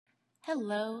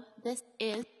Hello, this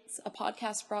is a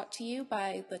podcast brought to you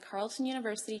by the Carleton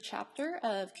University chapter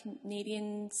of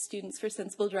Canadian Students for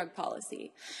Sensible Drug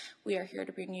Policy. We are here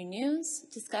to bring you news,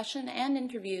 discussion, and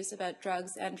interviews about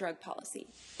drugs and drug policy.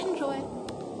 Enjoy!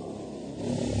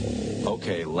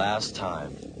 Okay, last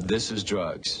time. This is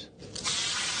drugs.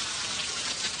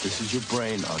 This is your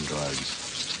brain on drugs.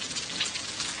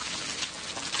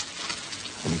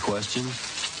 Any questions?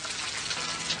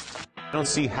 I don't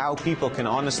see how people can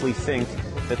honestly think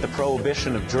that the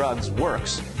prohibition of drugs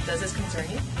works. Does this concern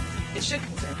you? It should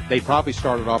concern you. They probably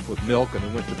started off with milk and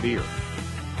then went to beer.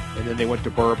 And then they went to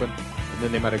bourbon, and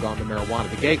then they might have gone to marijuana.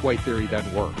 The gateway theory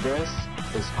doesn't work. This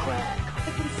is crack.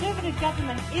 The Conservative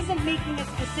government isn't making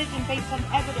its decision based on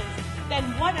evidence. Then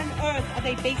what on earth are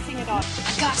they basing it on?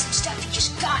 I got some stuff you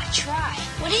just gotta try.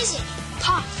 What is it?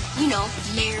 Pot. You know,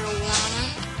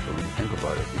 marijuana. But when you think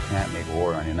about it, you can't make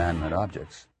war on inanimate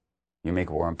objects. You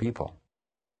make war on people.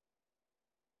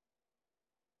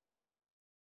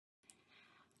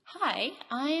 Hi,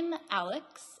 I'm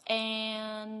Alex,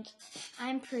 and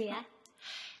I'm Priya.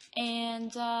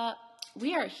 And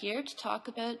we are here to talk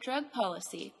about drug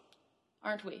policy,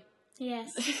 aren't we?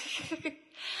 Yes.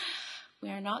 We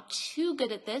are not too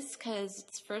good at this because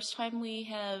it's the first time we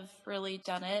have really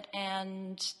done it,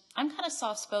 and I'm kind of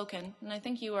soft-spoken, and I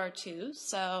think you are too,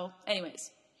 so anyways.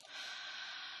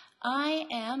 I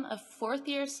am a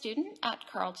fourth-year student at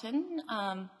Carleton,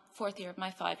 fourth year of my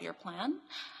 5-year plan.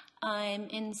 I'm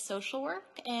in social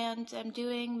work, and I'm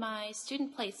doing my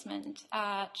student placement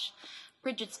at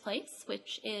Bridget's Place,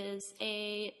 which is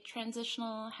a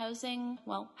transitional housing,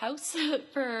 house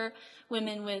for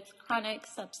women with chronic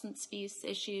substance abuse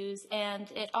issues, and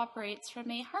it operates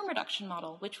from a harm reduction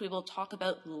model, which we will talk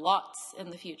about lots in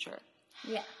the future.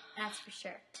 Yeah, that's for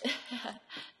sure.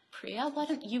 Priya, why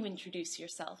don't you introduce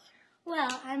yourself?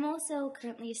 Well, I'm also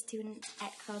currently a student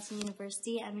at Carleton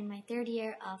University. I'm in my 3rd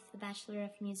year of the Bachelor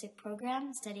of Music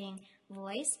program, studying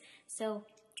voice. So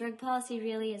drug policy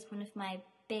really is one of my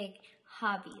big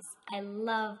hobbies. I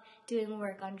love doing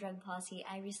work on drug policy.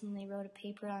 I recently wrote a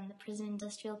paper on the prison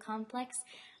industrial complex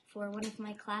for one of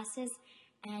my classes,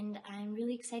 and I'm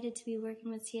really excited to be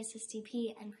working with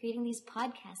CSSDP and creating these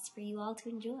podcasts for you all to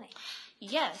enjoy.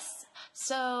 Yes.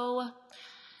 So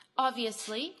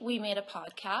obviously, we made a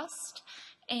podcast,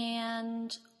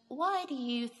 and why do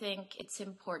you think it's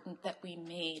important that we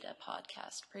made a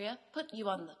podcast, Priya? Put you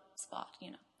on the spot,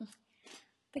 you know.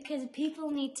 Because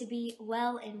people need to be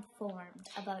well informed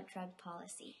about drug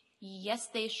policy. Yes,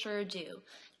 they sure do.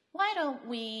 Why don't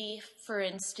we, for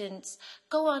instance,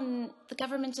 go on the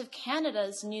Government of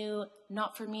Canada's new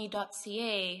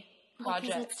NotForMe.ca project?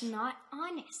 Because it's not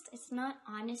honest. It's not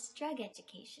honest drug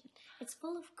education. It's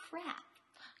full of crap.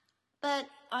 But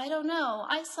I don't know.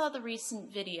 I saw the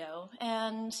recent video,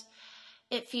 and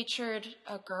it featured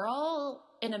a girl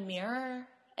in a mirror,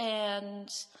 and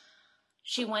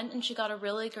she went and she got a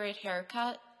really great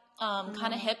haircut,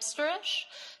 kind of hipsterish.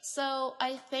 So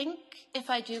I think if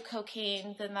I do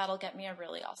cocaine, then that'll get me a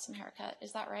really awesome haircut.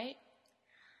 Is that right?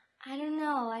 I don't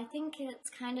know. I think it's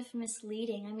kind of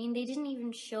misleading. I mean, they didn't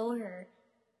even show her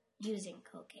using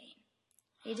cocaine.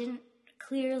 They didn't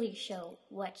clearly show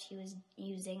what she was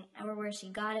using or where she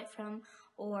got it from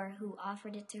or who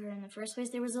offered it to her in the first place.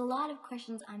 There was a lot of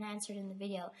questions unanswered in the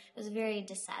video. It was very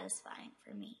dissatisfying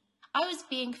for me. I was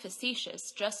being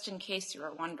facetious, just in case you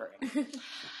were wondering.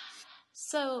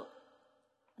 So,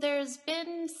 there's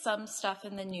been some stuff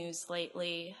in the news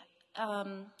lately.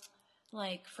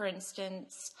 Like, for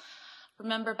instance,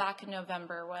 remember back in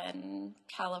November when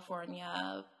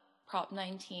California Prop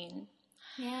 19?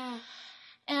 Yeah.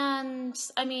 And,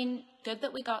 I mean, good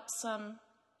that we got some,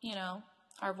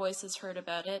 our voices heard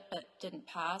about it, but didn't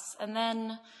pass. And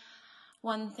then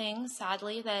one thing,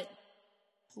 sadly, that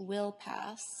will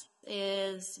pass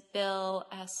is Bill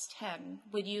S-10.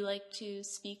 Would you like to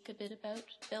speak a bit about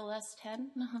Bill S-10?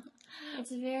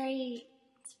 It's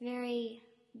very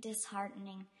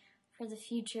disheartening for the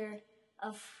future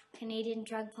of Canadian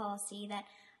drug policy that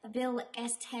a Bill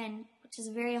S-10, which is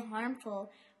very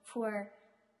harmful for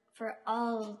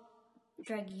all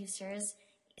drug users,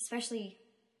 especially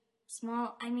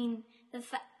small. I mean,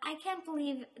 I can't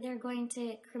believe they're going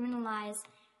to criminalize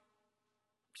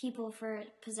people for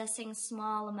possessing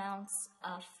small amounts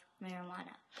of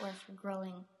marijuana or for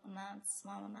growing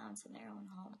small amounts in their own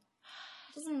home.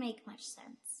 It doesn't make much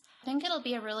sense. I think it'll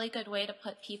be a really good way to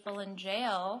put people in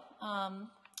jail,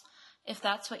 if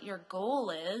that's what your goal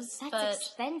is. That's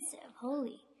expensive,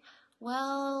 holy.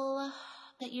 Well,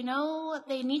 but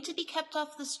they need to be kept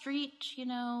off the street,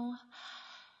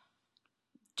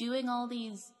 doing all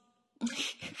these...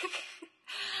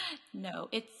 No,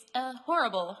 it's a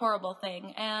horrible, horrible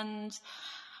thing. And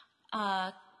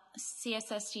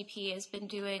CSSDP has been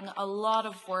doing a lot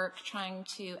of work trying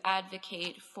to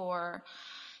advocate for,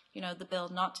 the bill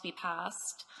not to be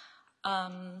passed.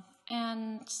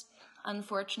 And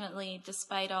unfortunately,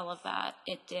 despite all of that,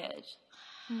 it did.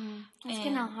 It's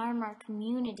going to harm our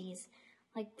communities.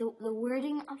 Like, the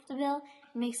wording of the bill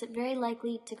makes it very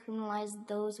likely to criminalize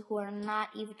those who are not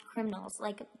even criminals,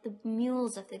 like the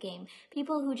mules of the game.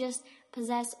 People who just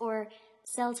possess or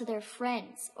sell to their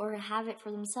friends or have it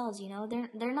for themselves,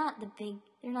 They're not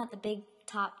the big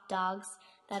top dogs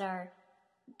that are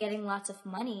getting lots of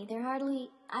money.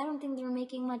 I don't think they're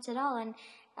making much at all. And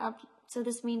so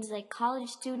this means like college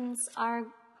students are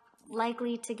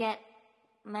likely to get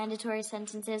mandatory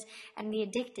sentences and be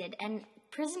addicted. And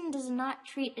prison does not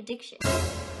treat addiction.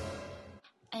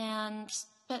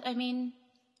 But I mean,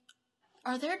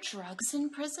 are there drugs in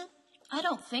prison? I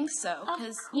don't think so.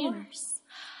 Of course.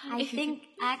 I think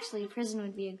actually prison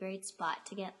would be a great spot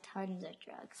to get tons of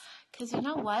drugs. Because you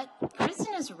know what?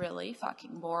 Prison is really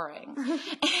fucking boring.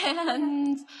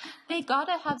 And they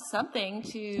gotta have something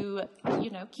to,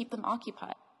 keep them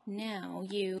occupied. Now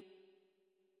you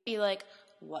be like,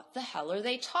 what the hell are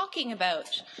they talking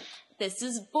about? This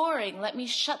is boring. Let me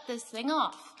shut this thing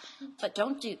off. But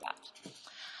don't do that.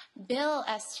 Bill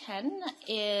S10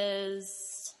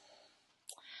 is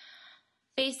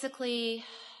basically,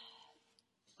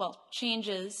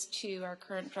 changes to our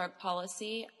current drug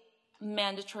policy.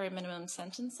 Mandatory minimum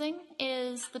sentencing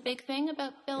is the big thing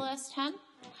about Bill S10.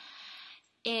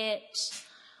 It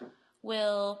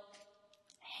will...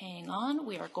 Hang on,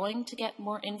 we are going to get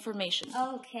more information.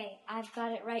 Okay, I've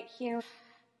got it right here.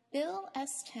 Bill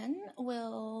S10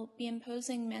 will be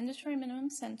imposing mandatory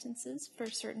minimum sentences for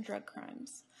certain drug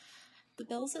crimes. The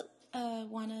bill's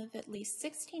one of at least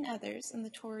 16 others in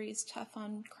the Tories' tough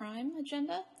on crime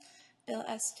agenda. Bill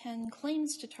S10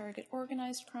 claims to target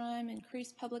organized crime,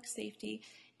 increase public safety,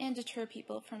 and deter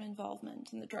people from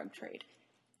involvement in the drug trade.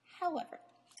 However,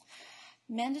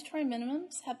 mandatory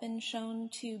minimums have been shown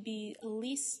to be the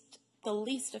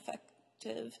least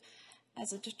effective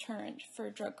as a deterrent for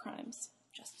drug crimes.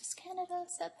 Justice Canada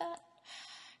said that.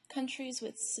 Countries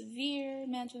with severe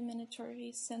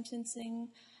mandatory sentencing,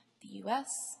 the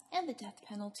US, and the death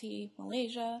penalty,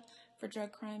 Malaysia, for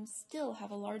drug crimes still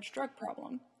have a large drug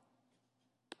problem.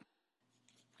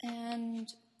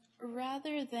 And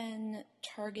rather than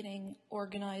targeting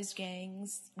organized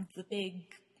gangs, the big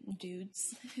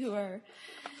dudes who are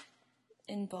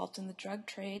involved in the drug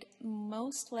trade,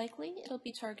 most likely it'll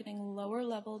be targeting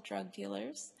lower-level drug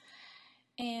dealers,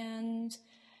 and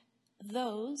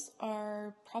those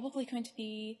are probably going to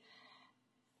be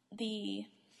the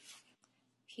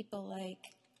people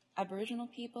like Aboriginal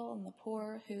people and the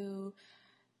poor who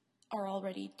are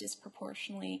already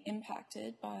disproportionately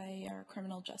impacted by our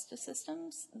criminal justice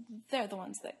systems. They're the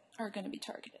ones that are going to be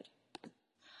targeted.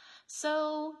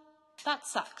 So that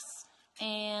sucks.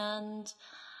 And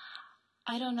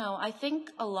I don't know, I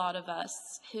think a lot of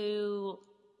us who,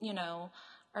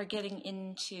 are getting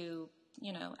into,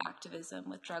 activism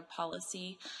with drug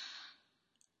policy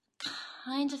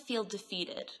kind of feel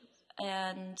defeated.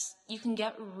 And you can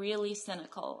get really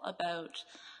cynical about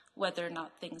whether or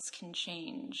not things can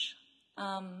change.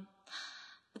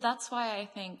 But that's why I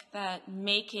think that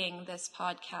making this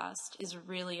podcast is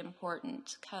really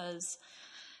important, because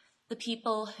the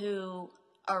people who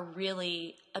are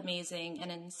really amazing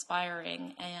and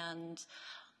inspiring and,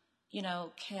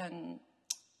 can,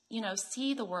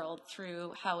 see the world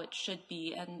through how it should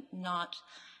be and not,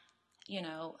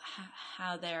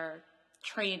 how they're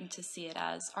trained to see it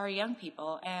as, are young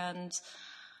people. And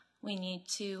we need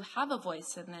to have a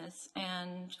voice in this,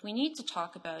 and we need to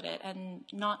talk about it and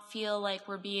not feel like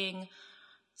we're being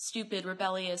stupid,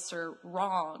 rebellious, or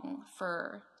wrong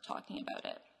for talking about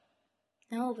it.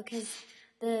 No, because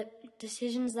the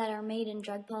decisions that are made in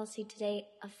drug policy today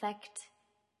affect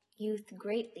youth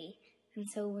greatly. And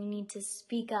so we need to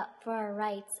speak up for our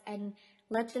rights and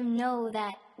let them know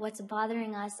that what's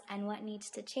bothering us and what needs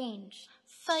to change.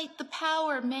 Fight the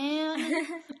power, man.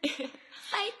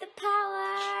 Fight the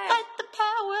power. Fight the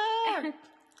power.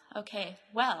 Okay,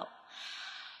 well,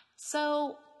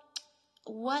 so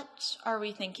what are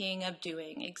we thinking of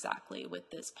doing exactly with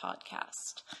this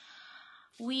podcast?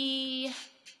 We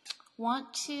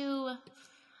want to,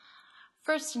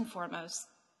 first and foremost,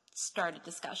 start a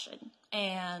discussion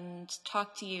and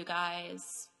talk to you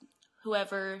guys,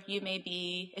 whoever you may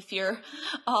be. If you're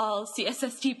all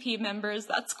CSSDP members,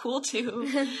 that's cool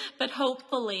too. But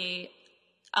hopefully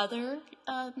other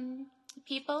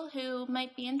people who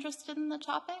might be interested in the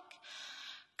topic.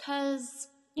 Because,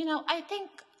 I think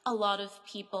a lot of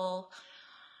people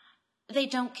they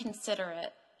don't consider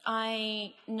it.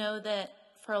 I know that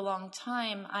for a long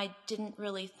time, I didn't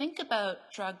really think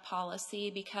about drug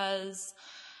policy because,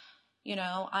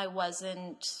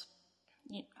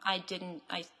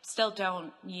 I still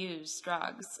don't use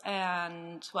drugs.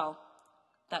 And, well,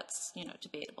 that's,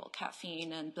 debatable.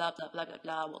 Caffeine and blah, blah, blah, blah,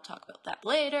 blah. We'll talk about that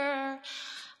later.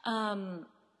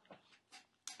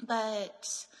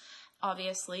 But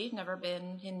obviously never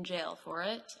been in jail for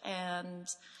it. And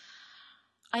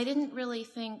I didn't really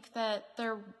think that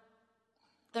there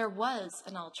was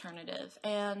an alternative.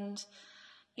 And,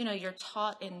 you're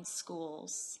taught in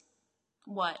schools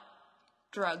what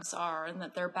drugs are and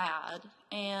that they're bad.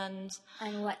 And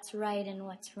what's right and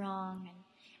what's wrong. And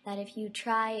that if you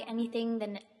try anything,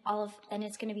 then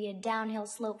it's going to be a downhill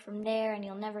slope from there and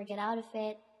you'll never get out of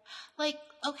it. Like,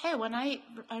 okay, when I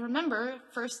remember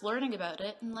first learning about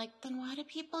it, and then why do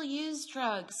people use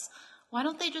drugs? Why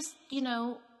don't they just,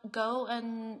 go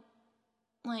and,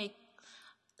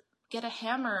 get a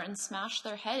hammer and smash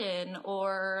their head in,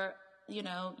 or,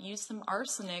 use some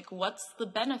arsenic? What's the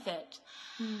benefit?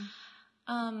 We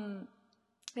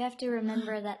have to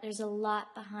remember that there's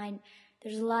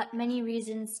many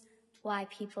reasons why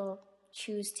people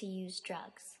choose to use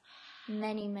drugs.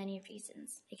 Many, many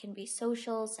reasons. It can be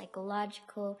social,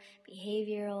 psychological,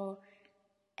 behavioral,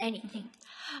 anything.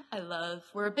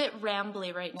 We're a bit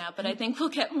rambly right now, but I think we'll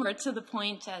get more to the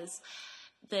point as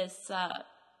this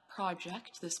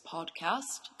this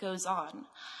podcast goes on.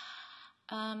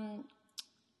 I'll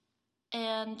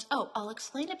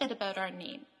explain a bit about our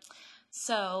name.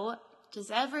 So,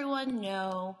 does everyone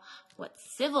know what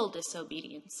civil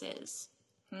disobedience is?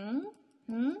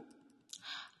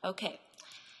 Okay.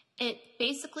 It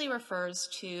basically refers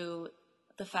to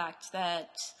the fact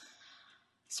that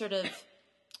sort of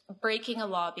breaking a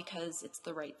law because it's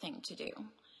the right thing to do.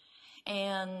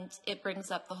 And it brings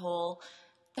up the whole,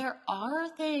 there are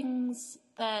things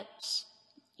that,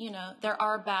 there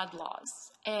are bad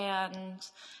laws. And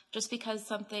just because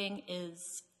something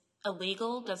is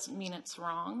illegal doesn't mean it's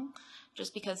wrong.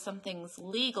 Just because something's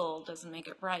legal doesn't make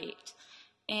it right.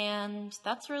 And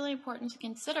that's really important to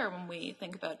consider when we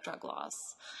think about drug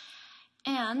laws.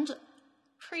 And,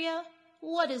 Priya,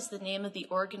 what is the name of the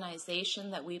organization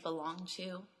that we belong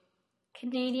to?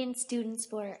 Canadian Students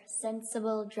for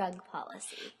Sensible Drug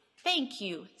Policy. Thank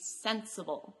you,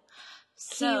 sensible.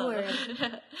 Keyword.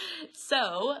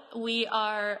 So we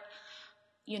are,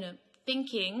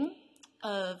 thinking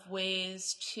of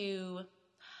ways to,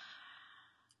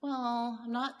 well,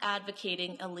 I'm not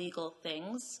advocating illegal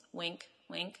things. Wink,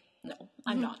 wink. No,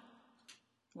 I'm not.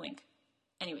 Wink.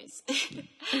 Anyways.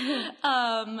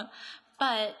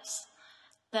 But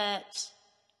that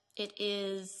it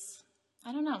is,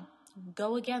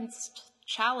 go against,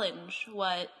 challenge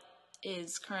what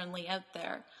is currently out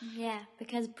there. Yeah,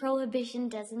 because prohibition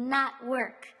does not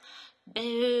work.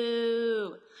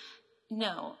 Boo!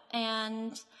 No,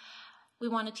 and we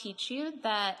want to teach you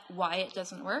that why it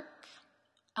doesn't work,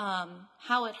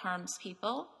 how it harms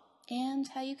people, and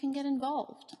how you can get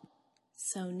involved.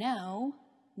 So now,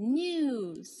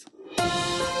 news.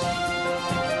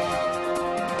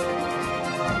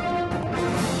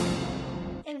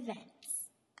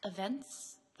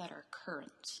 Events that are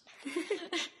current.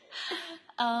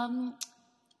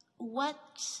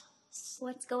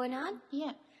 What's going on?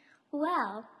 Yeah.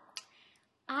 Well,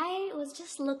 I was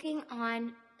just looking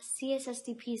on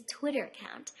CSSDP's Twitter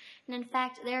account, and in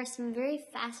fact, there are some very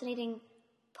fascinating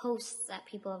posts that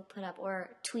people have put up,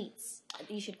 or tweets,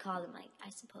 you should call them, I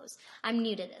suppose. I'm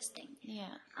new to this thing.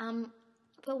 Yeah.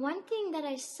 But one thing that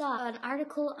I saw, an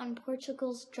article on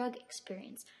Portugal's drug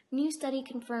experience. New study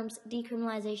confirms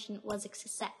decriminalization was a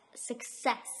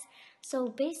success. So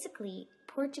basically,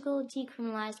 Portugal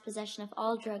decriminalized possession of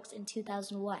all drugs in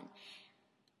 2001.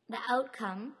 The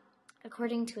outcome,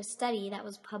 according to a study that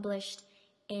was published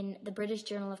in the British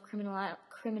Journal of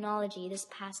Criminology this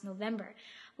past November,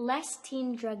 less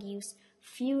teen drug use,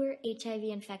 fewer HIV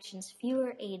infections,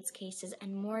 fewer AIDS cases,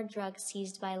 and more drugs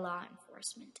seized by law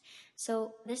enforcement.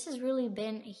 So this has really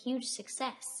been a huge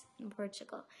success in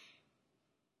Portugal.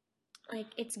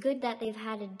 It's good that they've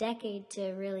had a decade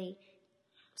to really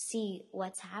see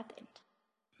what's happened.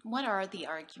 What are the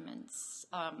arguments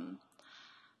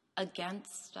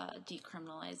against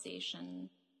decriminalization?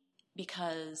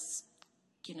 Because,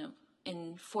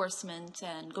 enforcement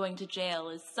and going to jail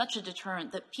is such a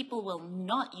deterrent that people will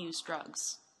not use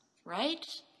drugs,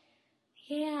 right?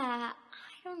 Yeah,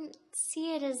 I don't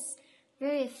see it as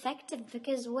very effective,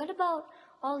 because what about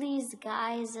all these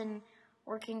guys and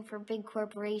working for big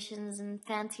corporations and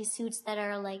fancy suits that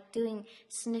are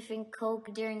sniffing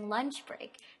coke during lunch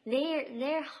break?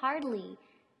 They're hardly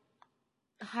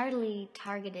hardly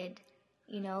targeted,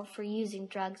 for using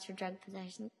drugs for drug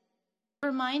possession.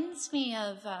 Reminds me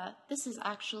of, this is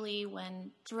actually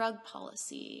when drug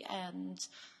policy and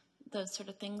those sort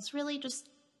of things really just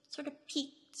sort of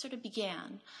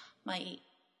began.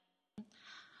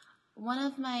 One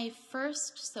of my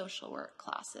first social work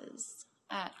classes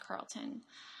at Carleton,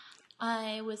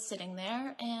 I was sitting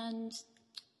there and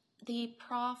the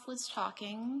prof was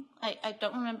talking. I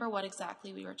don't remember what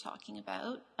exactly we were talking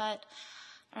about, but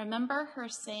I remember her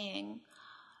saying,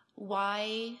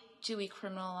 why do we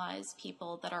criminalize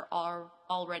people that are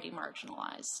already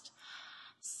marginalized?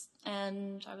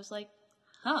 And I was like,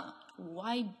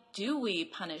 why do we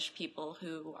punish people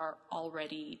who are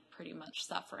already pretty much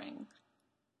suffering?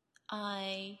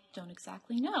 I don't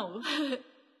exactly know.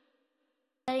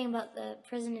 Studying about the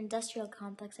prison industrial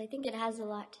complex, I think it has a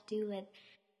lot to do with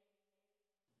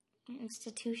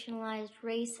institutionalized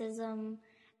racism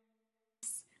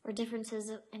or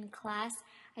differences in class.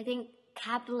 I think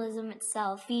capitalism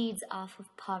itself feeds off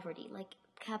of poverty. Like,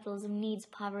 capitalism needs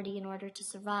poverty in order to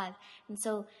survive. And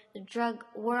so the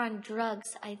war on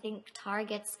drugs, I think,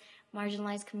 targets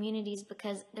marginalized communities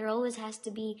because there always has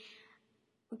to be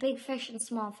big fish and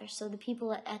small fish. So the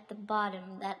people at the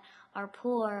bottom that are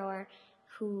poor or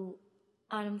who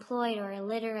unemployed or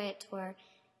illiterate or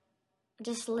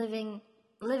just living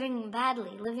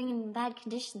badly, living in bad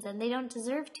conditions, and they don't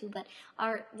deserve to, but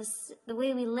the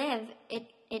way we live,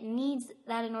 it needs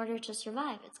that in order to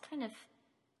survive. It's kind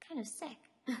of sick.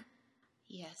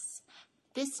 Yes.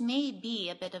 This may be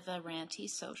a bit of a ranty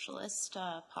socialist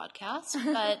podcast,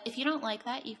 but if you don't like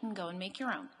that, you can go and make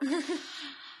your own.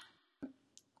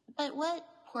 But what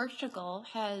Portugal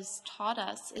has taught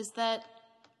us is that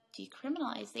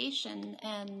decriminalization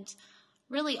and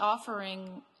really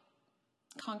offering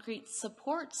concrete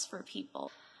supports for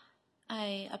people.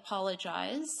 I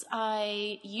apologize.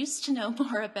 I used to know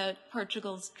more about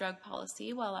Portugal's drug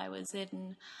policy while I was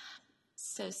in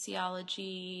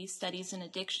sociology studies and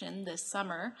addiction this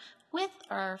summer with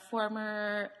our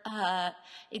former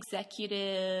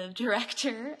executive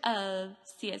director of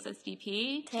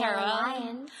CSSDP, Tara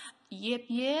Lyons.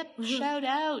 Yep, shout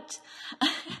out.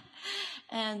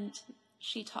 And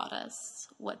she taught us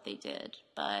what they did,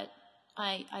 but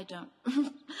I don't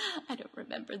I don't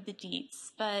remember the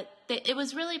deets, but it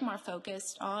was really more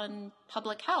focused on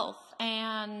public health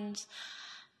and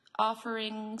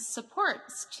offering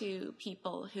supports to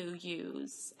people who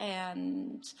use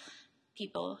and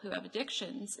people who have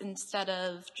addictions instead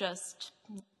of just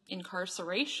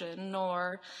incarceration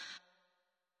or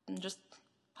just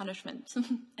punishment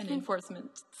and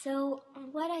enforcement. So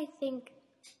what I think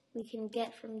we can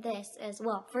get from this is,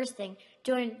 well, first thing,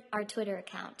 join our Twitter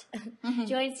account.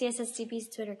 Join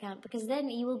CSSDP's Twitter account, because then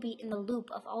you will be in the loop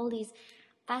of all these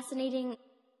fascinating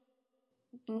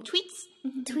tweets,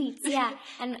 yeah,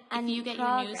 and if you get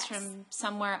progress. your news from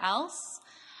somewhere else,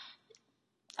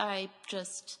 I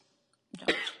just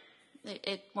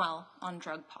don't. Well, on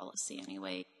drug policy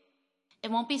anyway,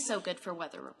 it won't be so good for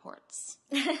weather reports,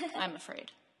 I'm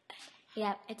afraid.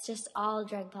 Yeah, it's just all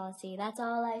drug policy. That's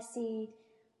all I see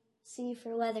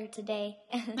for weather today.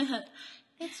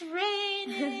 It's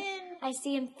raining. I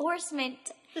see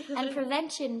enforcement and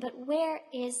prevention, but where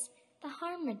is the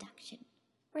harm reduction?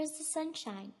 Where's the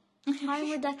sunshine? Harm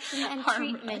reduction and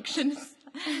treatment. Reduction.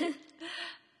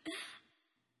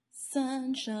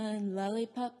 Sunshine,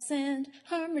 lollipops, and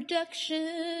harm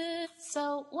reduction.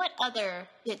 So, what other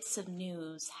bits of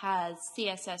news has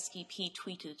CSSDP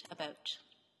tweeted about?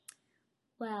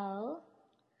 Well,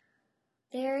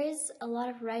 there is a lot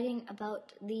of writing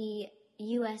about the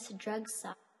U.S. drug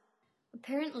czar.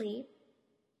 Apparently,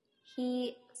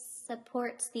 he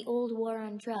supports the old war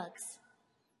on drugs.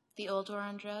 The old war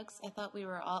on drugs? I thought we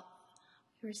were all...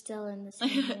 We're still in the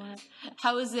same war.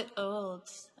 How is it old?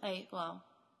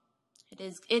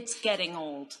 It's getting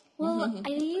old. Well,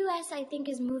 the U.S., I think,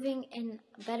 is moving in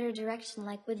a better direction,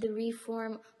 like with the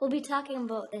reform. We'll be talking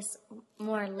about this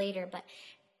more later, but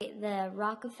the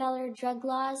Rockefeller drug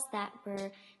laws that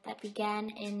began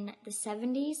in the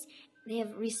 70s, they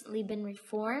have recently been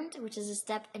reformed, which is a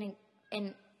step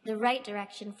in the right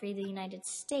direction for the United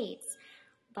States.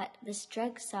 But this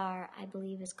drug czar, I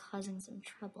believe, is causing some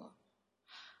trouble.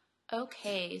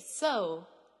 Okay, so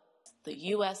the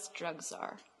U.S. drug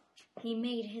czar. He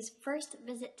made his first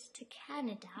visit to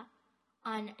Canada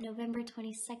on November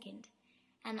 22nd.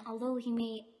 And although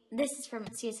this is from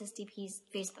CSSDP's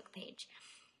Facebook page,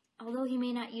 although he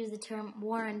may not use the term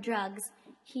war on drugs,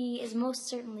 he is most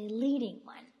certainly leading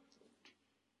one.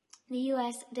 The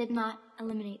U.S. did not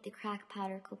eliminate the crack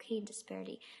powder cocaine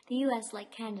disparity. The U.S.,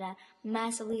 like Canada,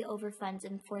 massively overfunds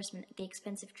enforcement at the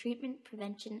expense of treatment,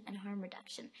 prevention, and harm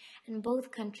reduction. And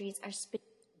both countries are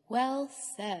Well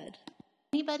said.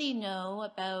 Anybody know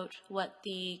about what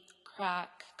the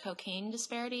crack cocaine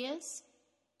disparity is?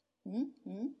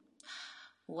 Mm-hmm.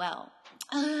 Well,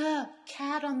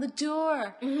 cat on the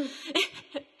door.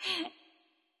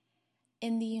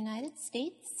 In the United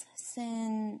States,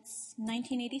 since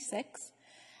 1986,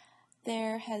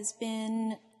 there has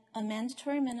been a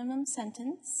mandatory minimum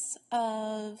sentence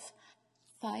of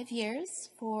 5 years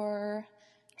for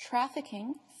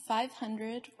trafficking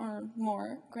 500 or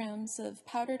more grams of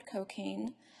powdered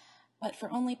cocaine, but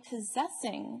for only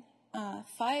possessing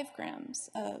 5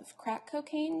 grams of crack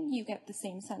cocaine, you get the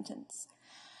same sentence.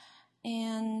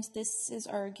 And this is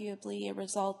arguably a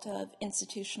result of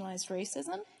institutionalized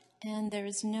racism, and there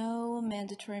is no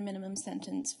mandatory minimum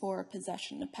sentence for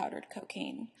possession of powdered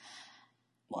cocaine.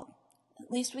 Well, at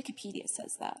least Wikipedia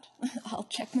says that. I'll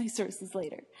check my sources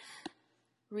later.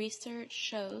 Research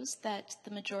shows that the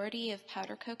majority of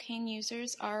powder cocaine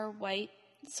users are white,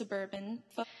 suburban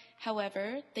folk.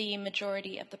 However, the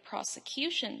majority of the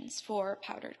prosecutions for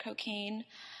powdered cocaine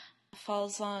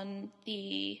falls on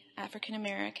the African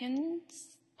American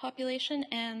population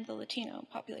and the Latino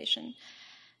population.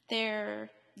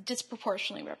 They're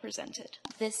disproportionately represented.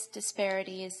 This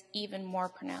disparity is even more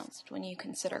pronounced when you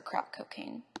consider crack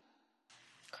cocaine.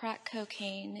 Crack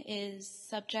cocaine is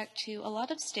subject to a lot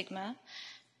of stigma.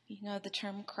 You know, the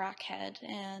term crackhead,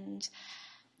 and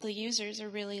the users are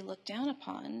really looked down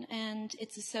upon, and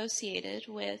it's associated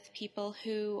with people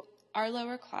who are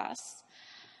lower class,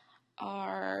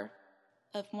 are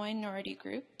of minority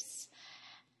groups,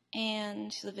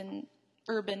 and live in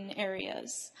urban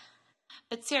areas.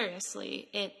 But seriously,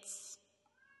 it's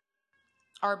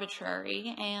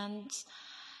arbitrary, and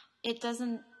it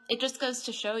just goes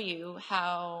to show you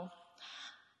how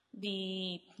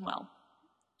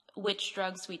which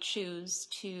drugs we choose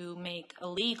to make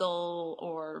illegal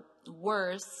or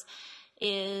worse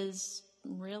is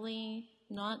really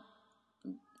not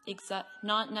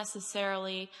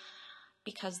necessarily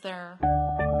because they're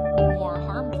more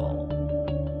harmful.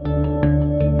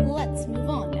 Let's move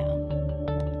on now.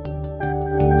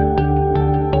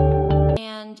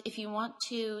 And if you want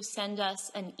to send us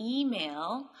an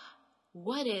email,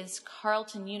 what is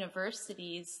Carleton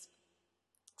University's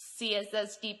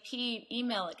CSSDP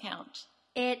email account?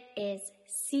 It is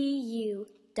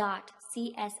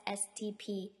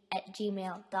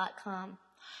cu.csstp@gmail.com.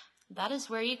 That is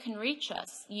where you can reach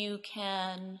us. You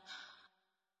can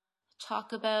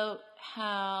talk about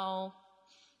how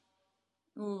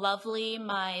lovely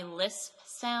my lisp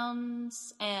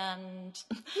sounds, and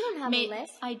You don't have a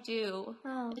lisp. I do.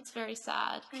 Oh. It's very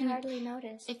sad. I hardly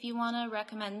noticed. If you want to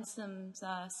recommend some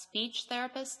speech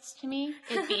therapists to me,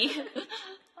 it'd be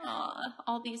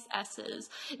all these S's.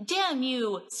 Damn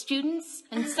you, students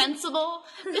and sensible.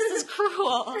 This is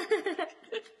cruel.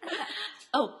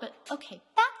 Oh, but okay,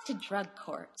 back to drug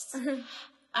courts.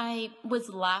 I was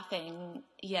laughing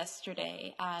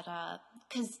yesterday at,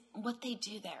 because what they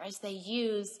do there is they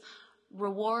use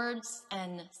rewards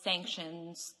and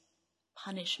sanctions,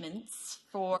 punishments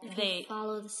for they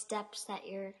follow the steps that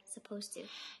you're supposed to.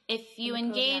 If you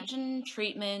engage in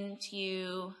treatment,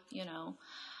 you know,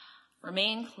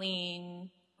 remain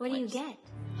clean. What do you get?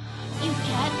 You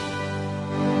get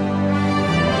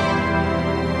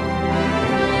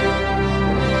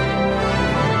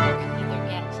either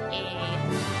get a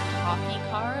hockey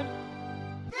card.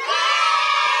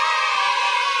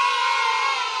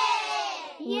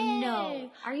 Yay!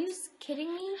 No. Are you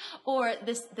kidding me? Or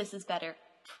this is better.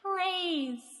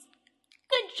 Praise.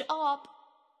 Good job.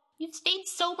 You've stayed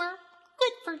sober.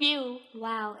 Good for you.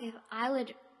 Wow, if I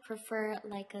would prefer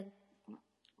like a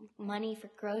money for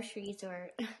groceries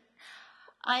or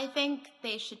I think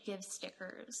they should give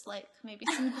stickers, like maybe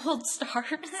some gold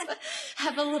stars.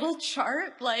 Have a little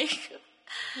chart, like.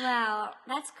 Wow,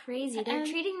 that's crazy. They're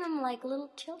treating them like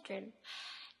little children.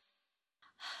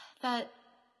 That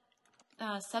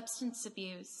substance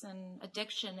abuse and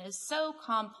addiction is so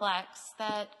complex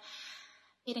that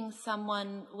hitting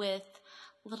someone with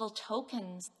little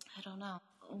tokens, I don't know.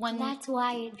 That's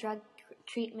why drug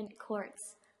treatment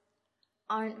courts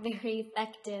aren't very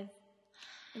effective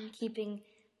in keeping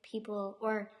people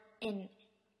or in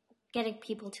getting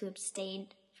people to abstain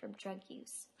from drug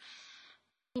use.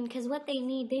 Because what they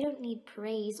don't need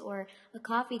praise or a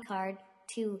coffee card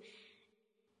to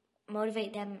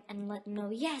motivate them and let them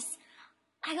know, yes,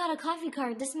 I got a coffee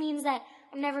card. This means that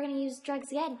I'm never going to use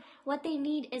drugs again. What they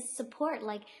need is support,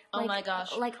 oh my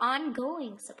gosh, like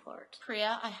ongoing support.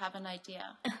 Priya, I have an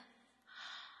idea.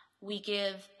 we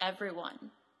give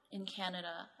everyone in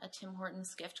Canada a Tim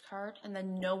Hortons gift card, and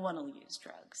then no one will use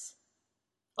drugs.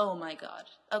 Oh my God.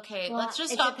 Okay, Well, let's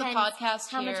just it stop the depends podcast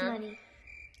how here. much money?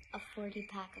 A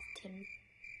 40-pack of Tim.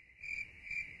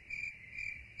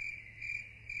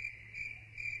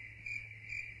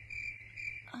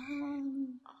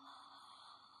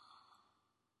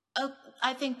 Oh,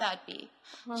 I think that'd be.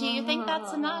 Do you think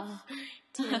that's enough?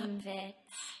 Timbits.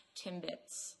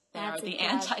 Timbits. They That's are a the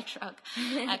drug. anti-drug.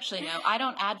 Actually, no, I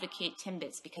don't advocate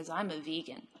Timbits because I'm a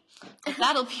vegan. But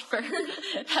that'll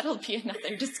be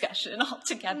another discussion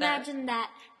altogether. Imagine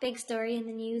that big story in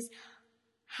the news.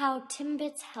 How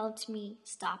Timbits helped me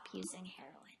stop using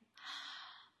heroin.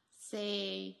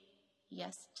 Say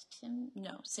yes to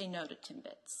say no to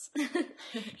Timbits.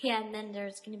 Yeah, and then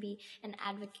there's going to be an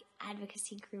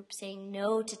advocacy group saying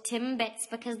no to Timbits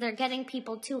because they're getting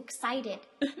people too excited.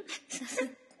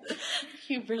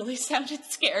 You really sounded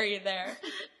scary there.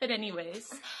 But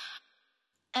anyways.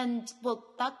 And, well,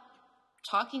 that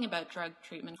talking about drug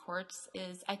treatment courts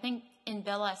is, I think in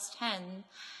Bill S-10,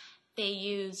 they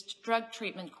used drug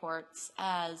treatment courts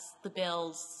as the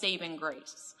bill's saving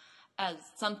grace, as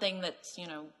something that's,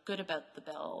 good about the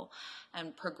bill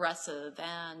and progressive.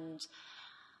 And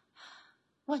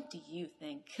what do you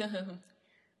think?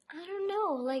 I don't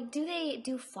know. Like, do they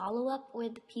do follow-up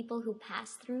with people who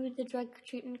pass through the drug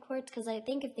treatment courts? Because I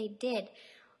think if they did,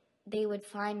 they would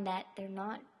find that they're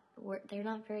not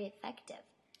very effective.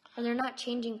 Or they're not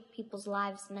changing people's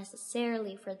lives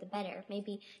necessarily for the better.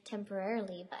 Maybe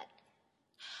temporarily, but...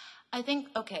 I think,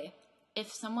 okay, if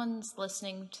someone's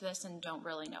listening to this and don't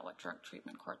really know what drug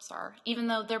treatment courts are, even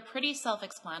though they're pretty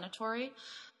self-explanatory...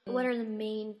 What are the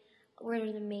main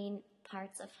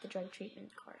parts of the drug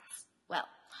treatment courts? Well,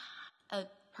 a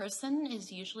person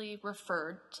is usually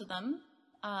referred to them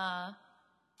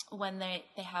when they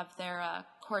have their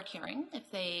court hearing, if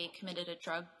they committed a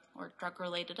drug or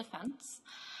drug-related offense.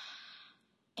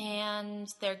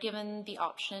 And they're given the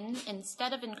option,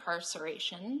 instead of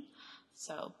incarceration,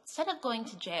 so instead of going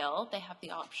to jail, they have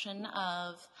the option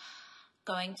of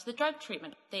going to the drug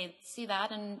treatment. They'd see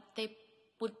that and they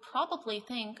would probably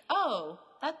think, oh,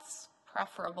 that's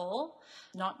preferable,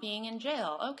 not being in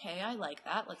jail. Okay, I like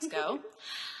that. Let's go.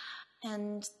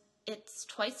 And it's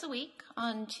twice a week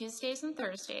on Tuesdays and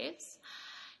Thursdays.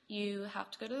 You have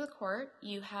to go to the court.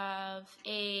 You have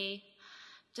a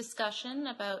discussion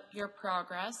about your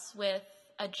progress with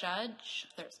a judge.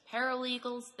 There's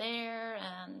paralegals there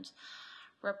and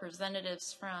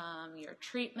representatives from your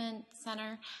treatment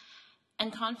center.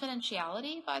 And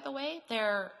confidentiality, by the way,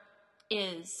 there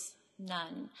is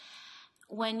none.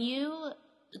 When you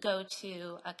go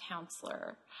to a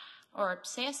counselor or,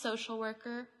 say, a social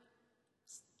worker,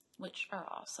 which are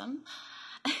awesome,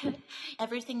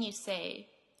 everything you say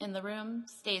in the room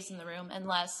stays in the room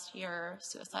unless you're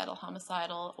suicidal,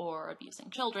 homicidal, or abusing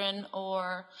children,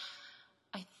 or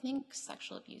I think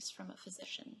sexual abuse from a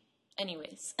physician.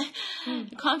 Anyways,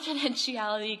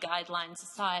 confidentiality guidelines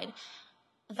aside,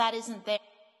 that isn't there.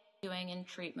 Doing in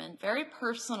treatment, very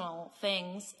personal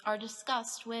things are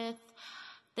discussed with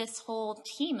this whole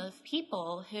team of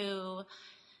people who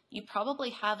you probably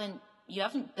haven't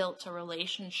built a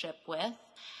relationship with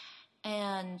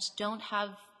and don't have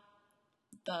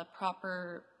the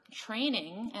proper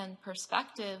training and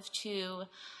perspective to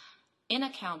in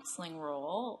a counseling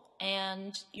role,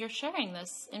 and you're sharing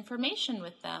this information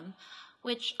with them,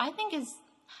 which I think is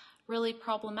really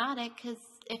problematic, because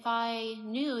if I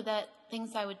knew that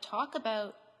things I would talk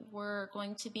about were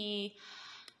going to be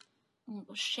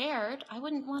shared, I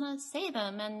wouldn't want to say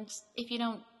them. And if you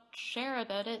don't share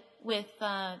about it with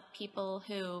people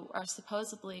who are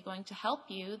supposedly going to help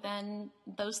you, then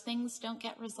those things don't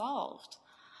get resolved.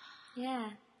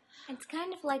 Yeah. It's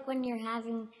kind of like when you're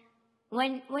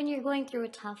when you're going through a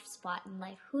tough spot in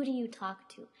life, who do you talk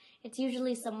to? It's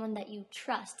usually someone that you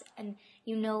trust, and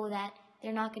you know that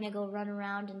they're not going to go run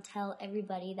around and tell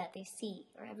everybody that they see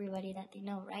or everybody that they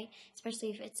know, right?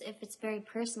 Especially if it's very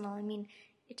personal. I mean,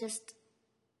 it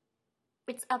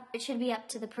should be up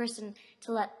to the person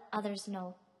to let others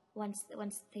know once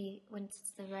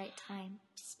it's the right time.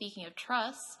 Speaking of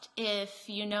trust, if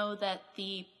you know that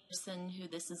the person who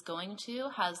this is going to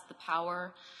has the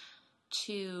power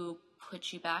to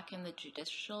put you back in the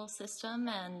judicial system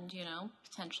and,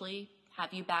 potentially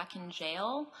have you back in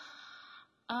jail,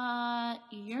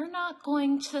 you're not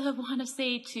going to want to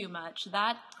say too much.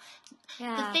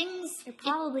 You're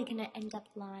probably going to end up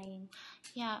lying.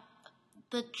 Yeah.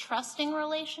 The trusting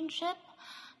relationship,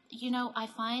 I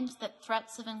find that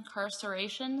threats of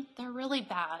incarceration, they're really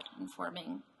bad in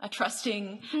forming a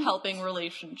trusting, helping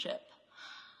relationship.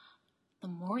 The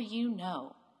more you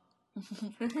know.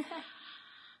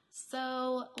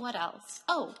 So, what else?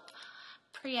 Oh,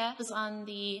 Priya was on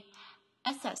the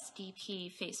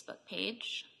SSDP Facebook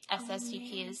page.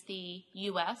 SSDP is the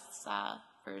US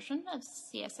version of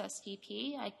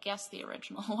CSSDP, I guess the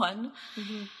original one.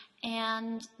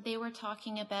 And they were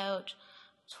talking about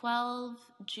 12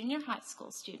 junior high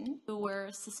school students who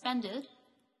were suspended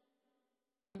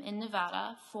in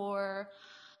Nevada for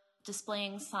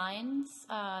displaying signs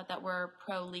that were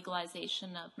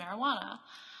pro-legalization of marijuana.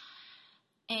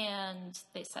 And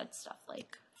they said stuff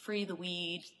like, free the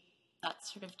weed, that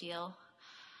sort of deal.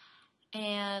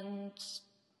 And,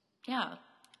 yeah,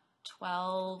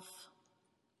 12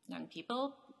 young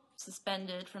people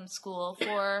suspended from school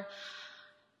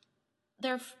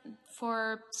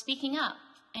for speaking up.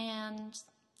 And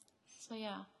so,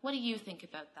 yeah, what do you think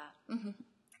about that?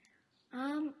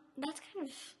 That's kind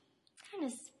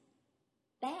of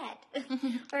bad.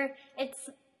 Or it's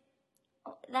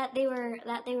that they were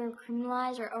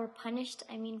criminalized or punished.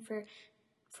 I mean,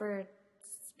 for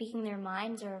speaking their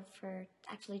minds or for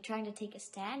actually trying to take a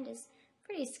stand is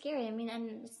pretty scary. I mean,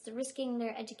 and it's risking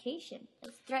their education.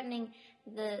 It's threatening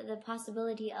the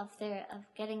possibility of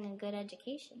getting a good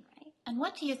education, right? And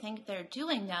what do you think they're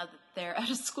doing now that they're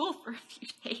out of school for a few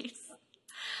days?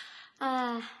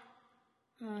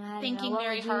 Thinking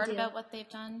very hard about what they've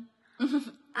done?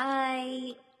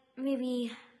 I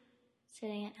maybe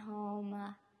sitting at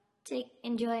home,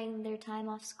 enjoying their time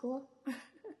off school.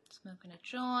 Smoking a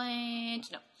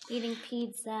joint. No. Eating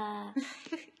pizza.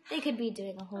 They could be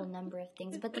doing a whole number of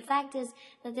things, but the fact is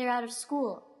that they're out of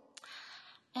school.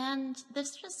 And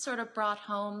this just sort of brought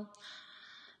home,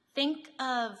 think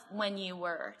of when you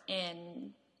were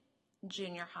in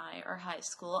junior high or high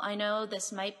school. I know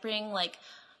this might bring,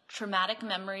 traumatic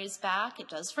memories back. It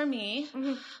does for me.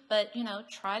 But,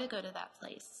 try to go to that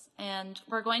place. And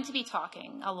we're going to be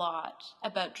talking a lot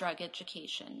about drug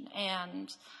education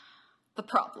and the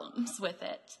problems with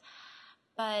it.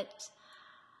 But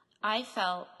I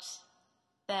felt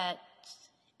that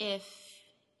if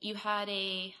you had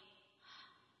if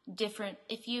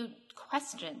you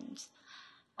questioned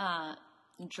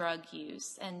drug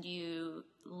use and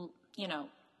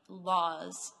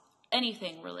laws,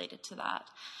 anything related to that,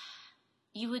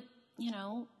 you would,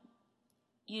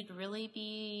 you'd really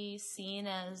be seen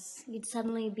as... You'd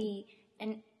suddenly be,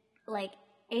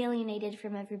 alienated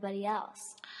from everybody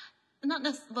else. Not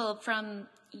necessarily, well, from,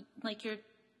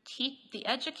 the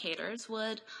educators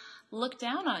would look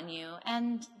down on you,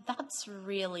 and that's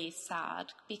really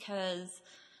sad, because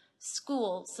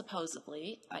school,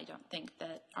 supposedly, I don't think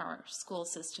that our school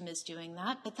system is doing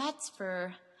that, but that's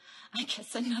for, I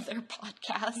guess, another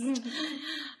podcast.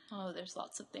 Oh, there's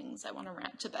lots of things I want to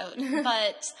rant about,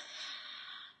 but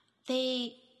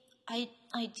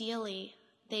ideally,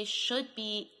 they should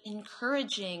be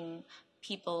encouraging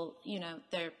people,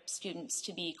 their students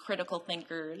to be critical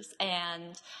thinkers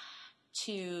and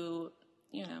to,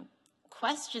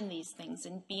 question these things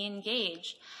and be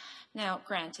engaged. Now,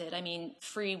 granted,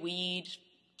 free weed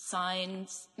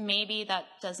signs, maybe that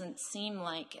doesn't seem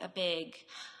like a big,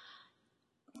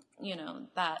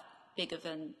 that big of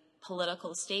a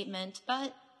political statement,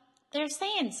 but they're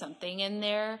saying something and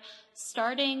they're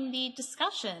starting the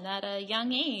discussion at a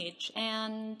young age.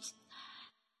 And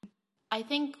I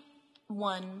think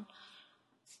one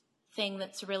thing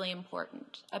that's really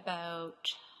important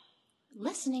about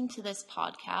listening to this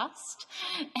podcast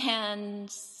and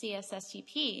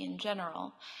CSSDP in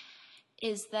general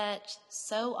is that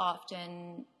so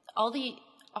often all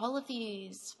of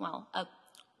these, a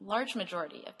large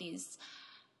majority of these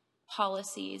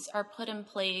policies are put in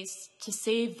place to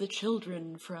save the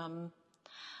children from,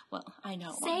 I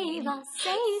know. Save us.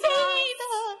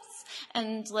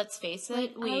 And let's face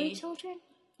it, are we children?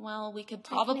 Well, we could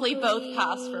probably both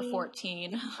pass for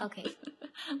 14. Okay.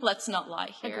 Let's not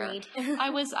lie here. Agreed. I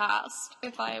was asked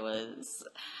if I was,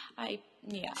 I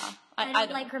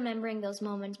don't like remembering those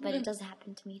moments, but it does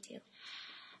happen to me too.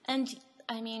 And,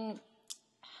 and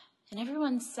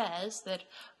everyone says that,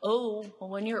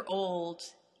 when you're old,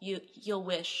 you'll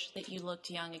wish that you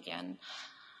looked young again.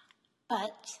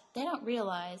 But they don't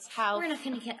realize how... We're not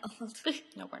going to get old.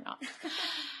 No, we're not.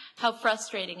 How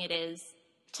frustrating it is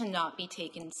to not be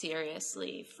taken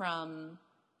seriously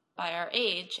by our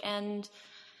age, and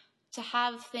to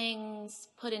have things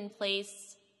put in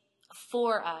place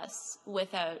for us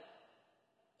without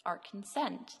our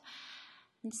consent.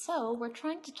 And so we're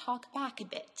trying to talk back a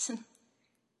bit.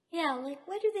 Yeah,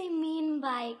 what do they mean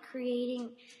by creating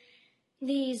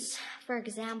these, for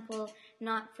example,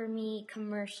 not for me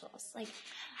commercials?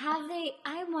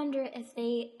 I wonder if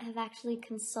they have actually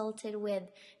consulted with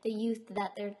the youth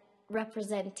that they're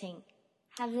representing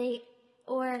Have they,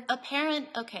 or...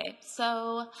 Okay,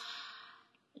 so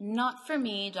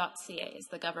notforme.ca is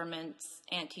the government's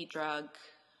anti-drug,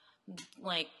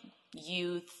 like,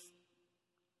 youth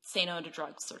say no to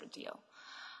drugs sort of deal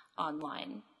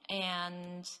online.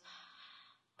 And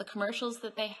the commercials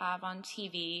that they have on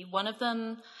TV, one of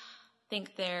them, I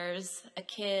think there's a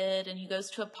kid and he goes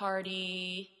to a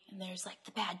party and there's like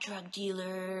the bad drug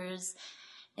dealers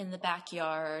in the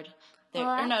backyard.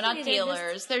 Well, no, not actually,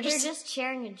 dealers. They're just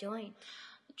sharing a joint.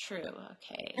 True,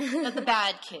 okay. But the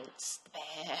bad kids. The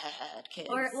bad kids.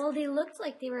 Well, they looked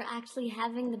like they were actually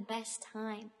having the best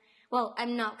time. Well,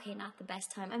 not the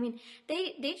best time. I mean,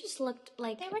 they just looked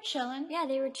like... They were chilling. Yeah,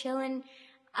 they were chilling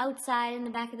outside in the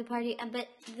back of the party. But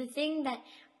the thing that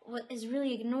is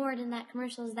really ignored in that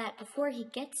commercial is that before he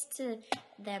gets to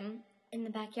them in the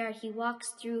backyard, he walks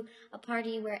through a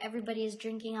party where everybody is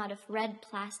drinking out of red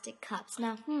plastic cups.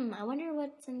 Now, I wonder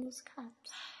what's in those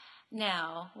cups.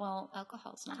 Now, well,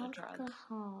 alcohol's not a drug.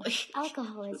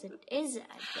 Alcohol is a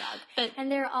drug. But,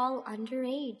 and they're all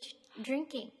underage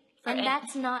drinking. And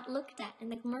that's not looked at in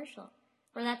the commercial.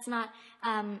 Or that's not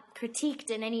critiqued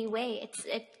in any way.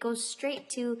 It goes straight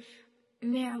to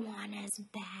marijuana is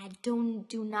bad. Do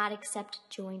not accept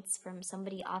joints from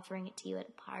somebody offering it to you at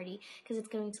a party, because it's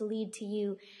going to lead to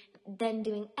you then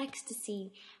doing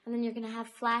ecstasy, and then you're going to have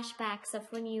flashbacks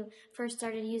of when you first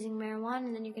started using marijuana,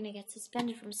 and then you're going to get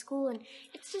suspended from school, and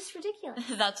it's just ridiculous.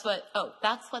 That's what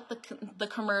the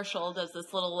commercial does.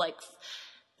 This little, like,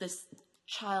 this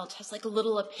child has like a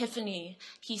little epiphany.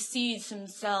 He sees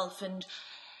himself and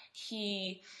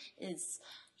he is,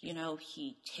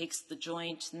 he takes the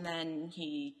joint and then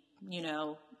he,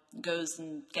 goes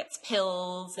and gets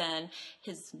pills, and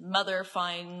his mother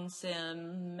finds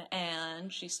him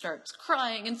and she starts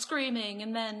crying and screaming,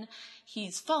 and then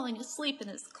he's falling asleep in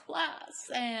his class,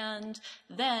 and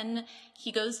then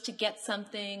he goes to get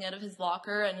something out of his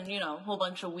locker, and a whole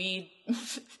bunch of weed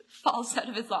falls out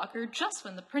of his locker just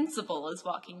when the principal is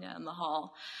walking down the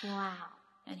hall. Wow.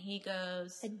 And he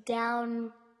goes... A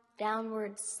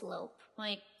downward slope.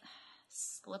 Like,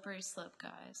 slippery slope,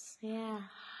 guys. Yeah.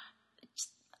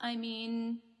 I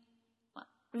mean... What?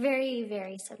 Very,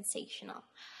 very sensational.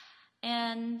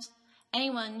 And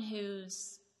anyone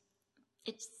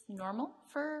it's normal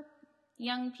for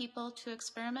young people to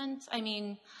experiment. I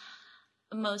mean,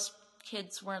 most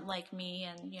kids weren't like me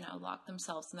and, locked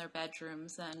themselves in their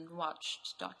bedrooms and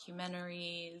watched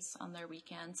documentaries on their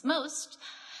weekends. Most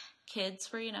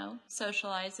kids were,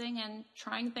 socializing and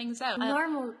trying things out.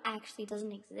 Normal actually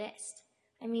doesn't exist.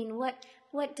 I mean, what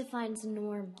defines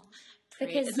normal?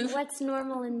 Because what's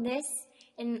normal in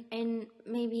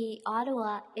maybe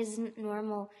Ottawa isn't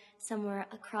normal somewhere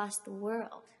across the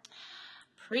world.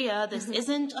 Priya, this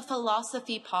isn't a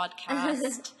philosophy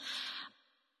podcast.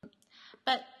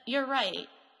 But you're right.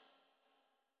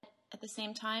 At the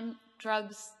same time,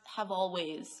 drugs have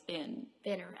always been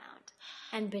around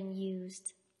and been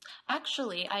used.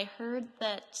 Actually, I heard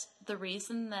that the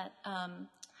reason that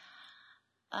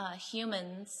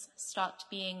humans stopped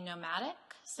being nomadic,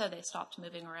 so they stopped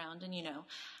moving around and,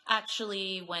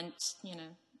 actually went,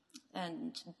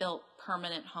 and built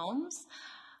permanent homes,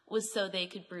 was so they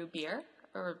could brew beer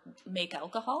or make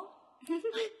alcohol.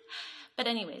 But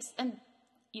anyways, and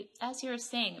as you were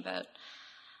saying about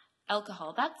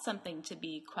alcohol, that's something to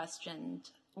be questioned.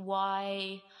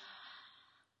 Why,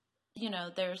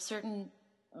 there are certain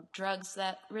drugs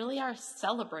that really are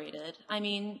celebrated. I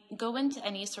mean, go into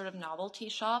any sort of novelty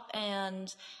shop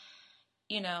and,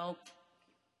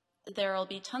 there'll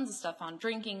be tons of stuff on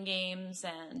drinking games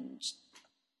and,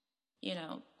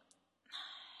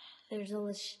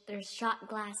 There's shot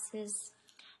glasses.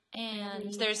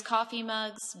 And there's coffee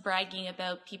mugs bragging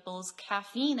about people's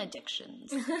caffeine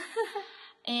addictions.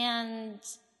 And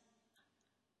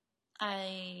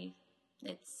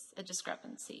it's a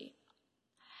discrepancy.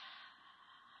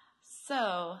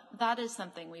 So that is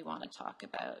something we want to talk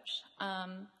about.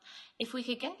 If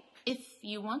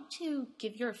you want to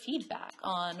give your feedback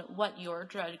on what your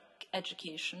drug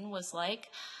education was like,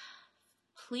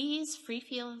 please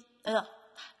feel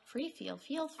free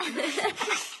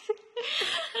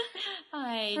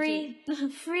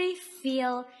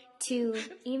to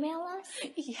email us?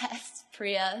 Yes,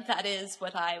 Priya, that is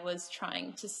what I was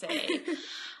trying to say.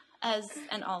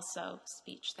 And also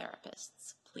speech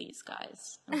therapists. Please,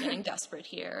 guys, I'm getting desperate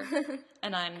here,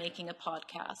 and I'm making a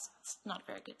podcast. It's not a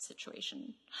very good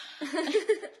situation.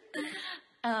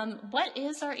 What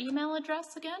is our email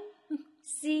address again?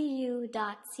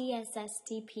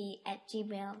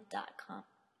 cu.cssdp@gmail.com.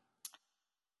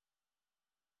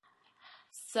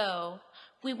 So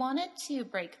we wanted to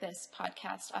break this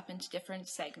podcast up into different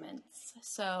segments.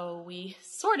 So we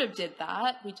sort of did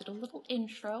that. We did a little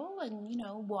intro and,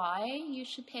 why you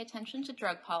should pay attention to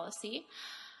drug policy.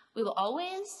 We will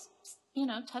always,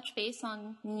 touch base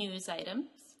on news items.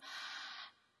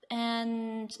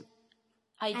 And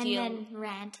then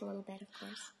rant a little bit, of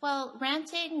course. Well,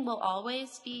 ranting will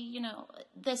always be,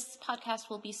 this podcast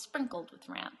will be sprinkled with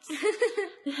rants.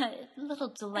 Little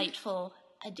delightful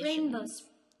additions. Rainbow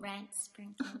rant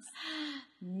sprinkles.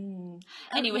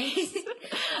 Anyways.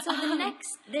 So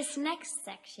this next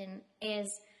section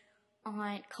is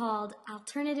called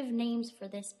Alternative Names for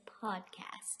This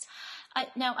Podcast.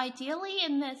 Now, ideally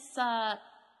in this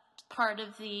part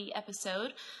of the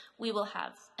episode, we will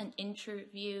have an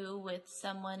interview with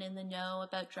someone in the know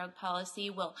about drug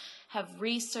policy. We'll have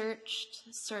researched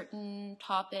certain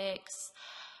topics,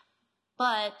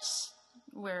 but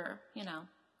we're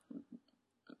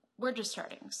just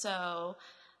starting. So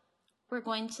we're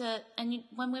going to, and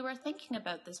when we were thinking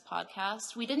about this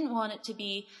podcast, we didn't want it to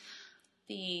be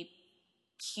the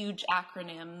huge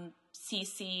acronym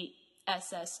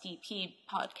CCSSDP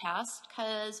podcast,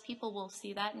 because people will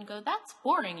see that and go, that's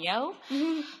boring, yo.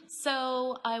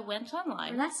 So I went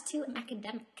online. Well, that's too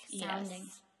academic sounding.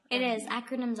 Yes. It is.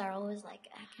 Acronyms are always like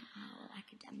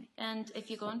academic. And if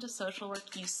you go into social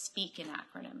work, you speak in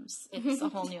acronyms. It's a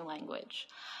whole new language.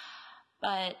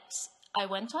 But I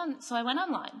went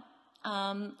online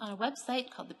on a website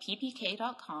called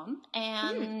theppk.com,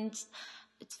 and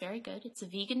it's very good. It's a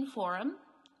vegan forum.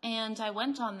 And I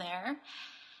went on there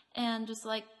and was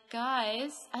like,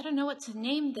 guys, I don't know what to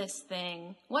name this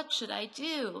thing. What should I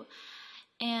do?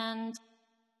 And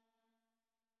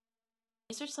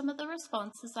these are some of the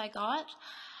responses I got.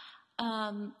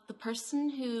 The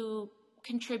person who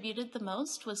contributed the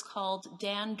most was called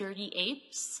Dan Dirty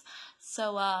Apes.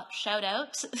 So shout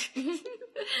out.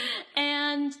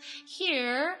 And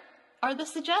here are the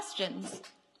suggestions.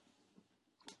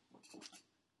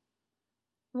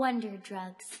 Wonder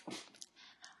drugs.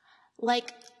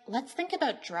 Like, let's think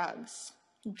about drugs.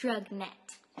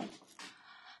 Drugnet.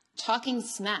 Talking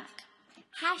smack.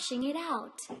 Hashing it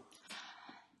out.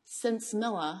 Since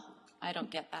Milla. I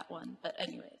don't get that one, but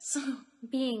anyways.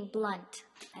 Being blunt.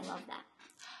 I love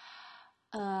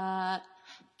that.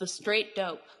 The straight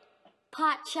dope.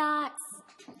 Pot shots.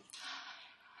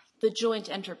 The joint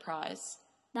enterprise.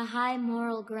 The high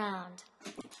moral ground.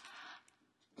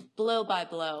 Blow by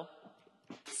blow.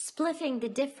 Spliffing the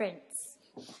difference.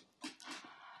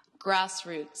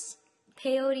 Grassroots.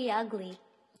 Peyote ugly.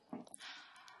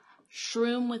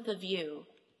 Shroom with a view.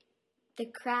 The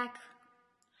crack.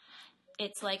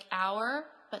 It's like hour,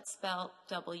 but spelled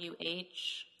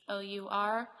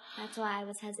WHOUR. That's why I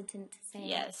was hesitant to say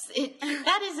yes,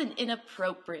 that is an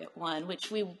inappropriate one, which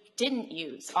we didn't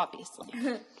use, obviously.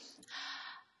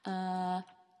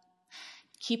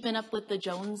 Keeping up with the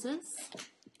Joneses.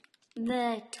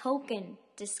 The token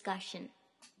discussion.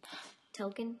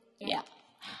 Token? Yeah.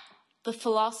 The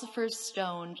Philosopher's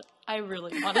Stone. I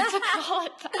really wanted to call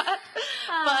it that.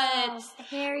 But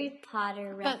Harry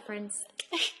Potter reference.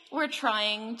 We're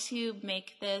trying to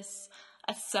make this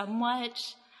a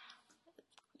somewhat,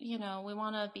 we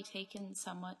want to be taken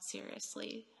somewhat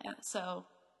seriously. So,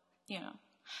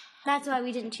 That's why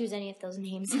we didn't choose any of those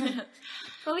names.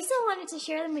 But we still wanted to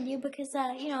share them with you because,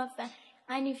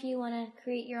 if you want to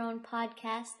create your own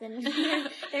podcast, then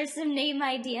there's some name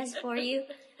ideas for you.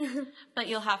 But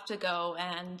you'll have to go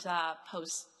and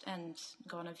post and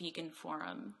go on a vegan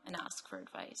forum and ask for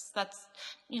advice. That's,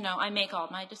 I make all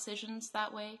my decisions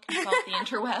that way. Consult the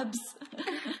interwebs.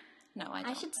 No, I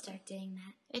don't. I should start doing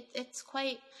that. It's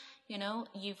quite,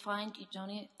 you find you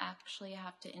don't actually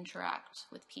have to interact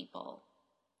with people,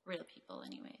 real people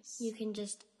anyways. You can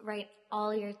just write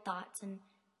all your thoughts and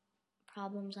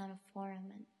problems on a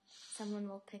forum and someone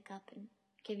will pick up and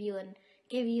give you an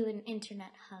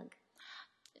internet hug.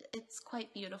 It's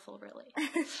quite beautiful, really.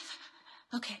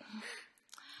 Okay.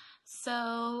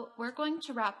 So we're going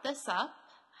to wrap this up.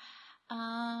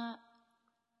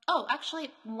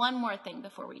 Actually, one more thing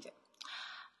before we do.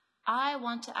 I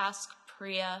want to ask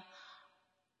Priya,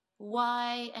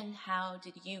 why and how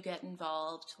did you get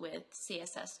involved with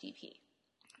CSSDP?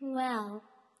 Well,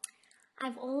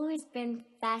 I've always been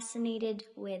fascinated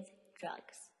with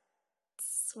drugs.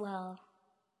 Well,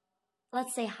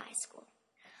 let's say high school.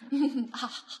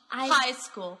 High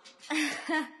school.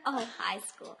 Oh, high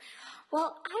school.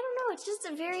 Well, I don't know. It's just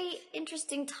a very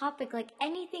interesting topic. Like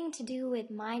anything to do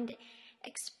with mind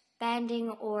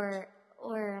expanding or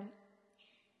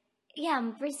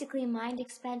basically mind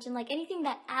expansion. Like anything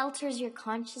that alters your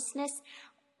consciousness,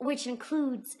 which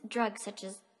includes drugs such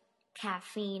as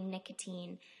caffeine,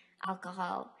 nicotine,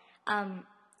 alcohol.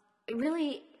 It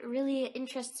really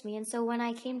interests me. And so when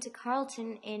I came to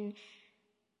Carleton in,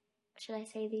 should I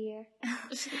say the year?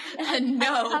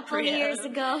 No, a couple Priya. years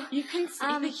ago. You can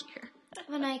say the year.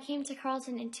 When I came to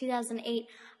Carleton in 2008,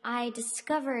 I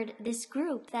discovered this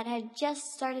group that had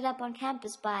just started up on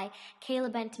campus by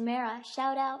Caleb and Tamara.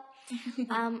 Shout out.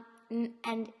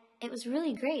 And it was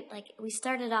really great. Like, we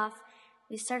started off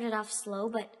slow,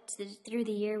 but through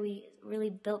the year we really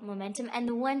built momentum. And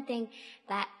the one thing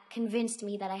that convinced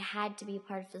me that I had to be a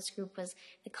part of this group was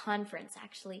the conference,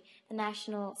 actually, the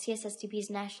CSSDP's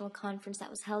national conference that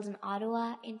was held in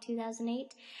Ottawa in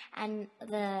 2008. And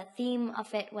the theme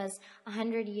of it was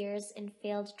 100 years in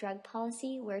failed drug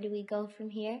policy. Where do we go from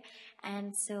here?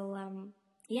 And so,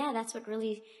 that's what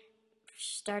really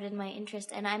started my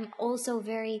interest. And I'm also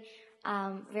very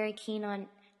keen on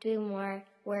doing more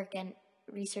work and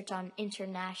research on the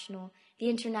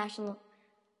international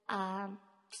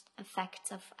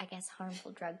effects of, I guess,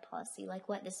 harmful drug policy, like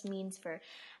what this means for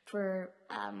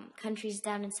countries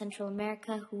down in Central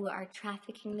America who are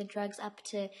trafficking the drugs up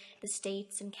to the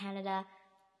States and Canada,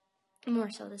 more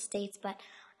so the States,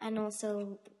 and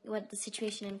also what the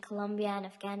situation in Colombia and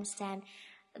Afghanistan.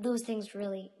 Those things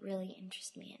really, really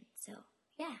interest me. And so,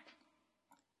 yeah.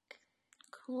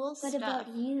 Cool What stuff. about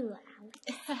you,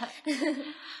 Alex?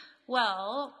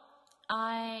 Well,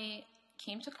 I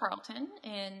came to Carleton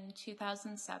in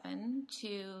 2007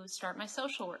 to start my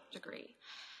social work degree.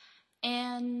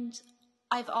 And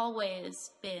I've always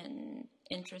been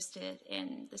interested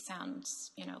in, this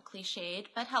sounds, cliched,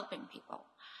 but helping people.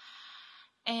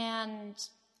 And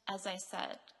as I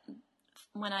said,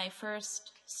 when I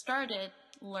first started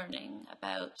learning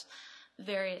about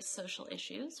various social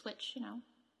issues, which,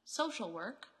 social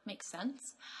work makes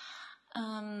sense,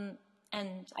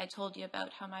 and I told you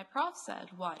about how my prof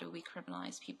said, why do we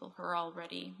criminalize people who are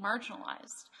already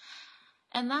marginalized?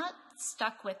 And that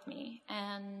stuck with me.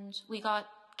 And we got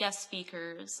guest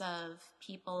speakers of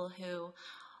people who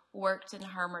worked in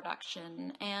harm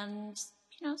reduction. And,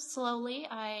 slowly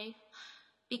I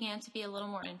began to be a little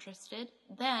more interested.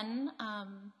 Then,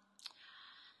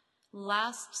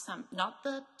 last summer, not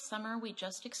the summer we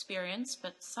just experienced,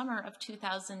 but summer of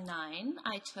 2009,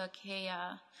 I took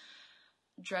a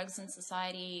drugs and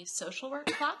society social work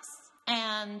class,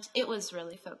 and it was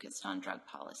really focused on drug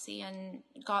policy and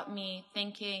got me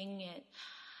thinking.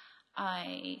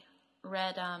 I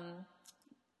read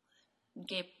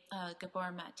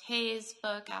Gabor Mate's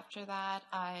book after that.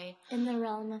 In the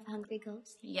Realm of Hungry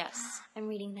Ghosts? Yes. I'm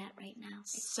reading that right now.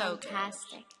 It's so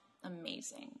fantastic. Good.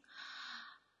 Amazing.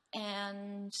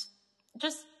 And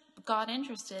just got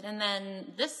interested. And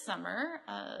then this summer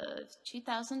of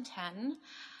 2010,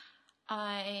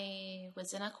 I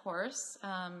was in a course,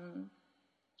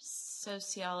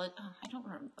 sociology, I don't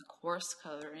remember the course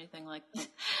code or anything like that,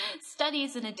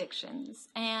 studies in addictions.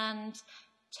 And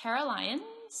Tara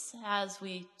Lyons, as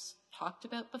we talked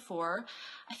about before,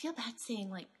 I feel bad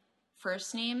saying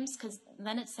first names, because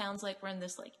then it sounds like we're in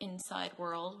this inside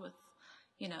world with,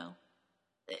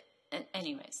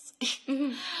 anyways.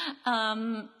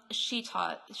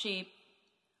 She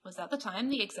was at the time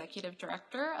the executive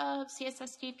director of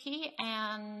CSSDP,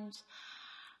 and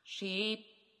she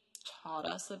taught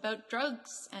us about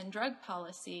drugs and drug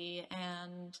policy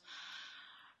and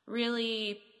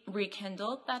really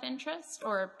rekindled that interest,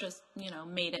 or just,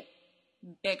 made it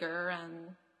bigger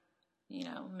and,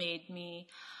 made me...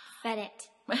 Fed it.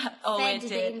 Oh, Fed it the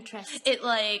did. interest.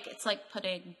 It's like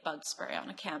putting bug spray on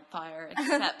a campfire,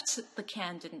 except the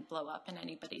can didn't blow up in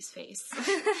anybody's face.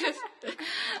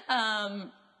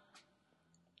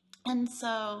 And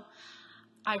so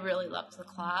I really loved the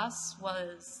class.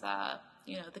 Was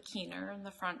the keener in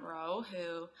the front row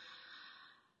who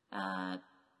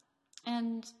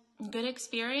and good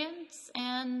experience.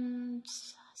 And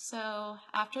so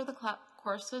after the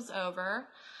course was over,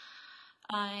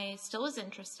 I still was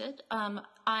interested.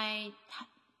 I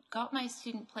got my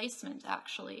student placement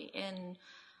actually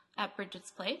at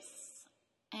Bridget's Place,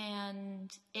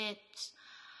 and it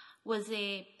was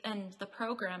and the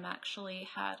program actually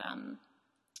had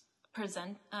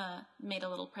made a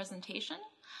little presentation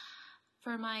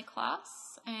for my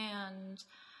class, and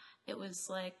it was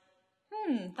like,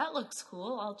 that looks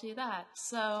cool, I'll do that.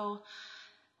 So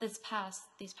these past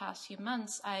few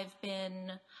months, I've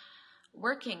been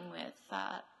working with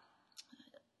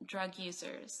drug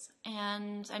users,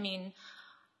 and I mean,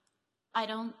 I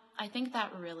think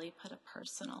that really put a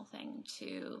personal thing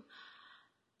to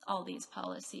all these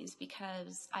policies,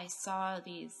 because I saw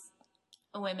these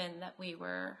women that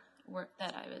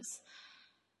that I was,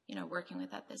 working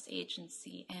with at this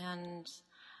agency, and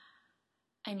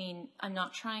I mean, I'm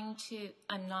not saying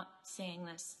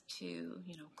this to,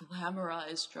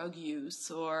 glamorize drug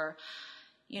use or,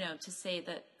 to say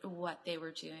that what they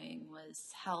were doing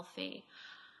was healthy.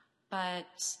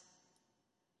 But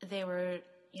they were,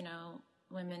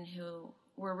 women who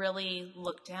were really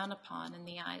looked down upon in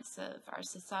the eyes of our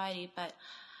society. But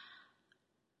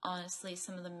honestly,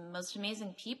 some of the most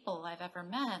amazing people I've ever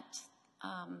met,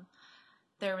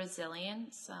 their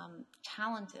resilience,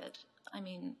 talented. I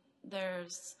mean,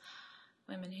 there's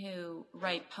women who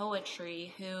write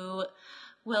poetry who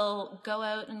will go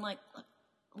out and when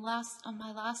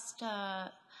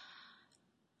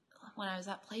I was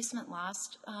at placement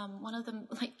last, one of them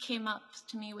came up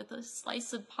to me with a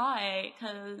slice of pie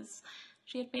because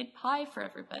she had made pie for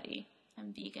everybody.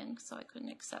 I'm vegan, so I couldn't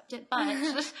accept it, but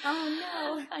oh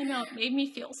no. I know it made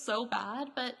me feel so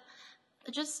bad, but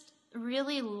just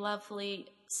really lovely,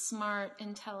 smart,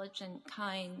 intelligent,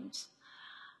 kind,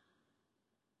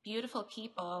 beautiful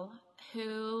people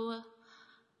who,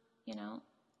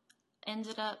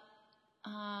 ended up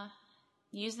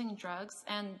using drugs,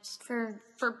 and for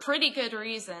pretty good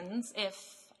reasons. If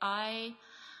I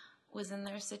was in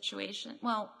their situation,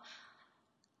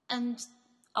 and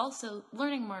also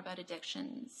learning more about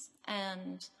addictions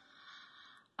and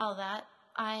all that,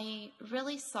 I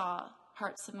really saw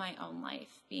parts of my own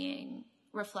life being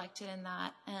reflected in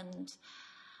that. And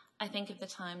I think of the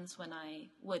times when I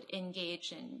would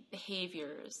engage in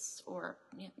behaviors or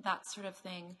that sort of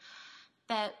thing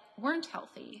that weren't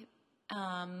healthy,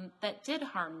 that did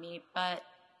harm me, but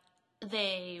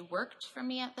they worked for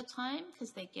me at the time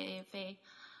because they gave a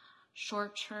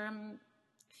short-term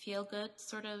feel-good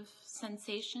sort of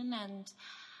sensation. And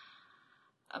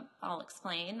I'll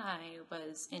explain. I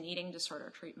was in eating disorder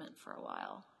treatment for a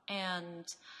while,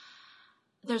 and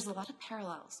there's a lot of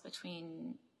parallels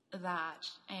between that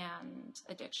and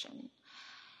addiction.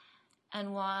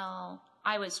 And while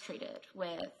I was treated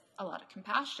with a lot of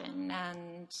compassion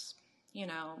and,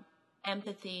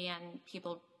 empathy, and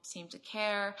people seemed to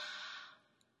care,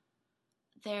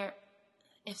 if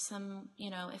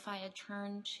I had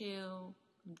turned to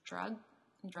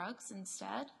drugs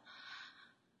instead,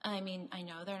 I mean, I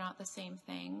know they're not the same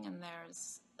thing, and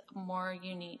there's more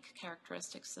unique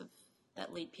characteristics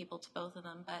that lead people to both of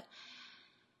them, but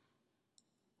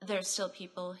there's still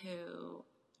people who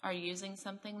are using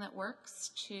something that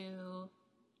works to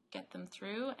get them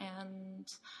through,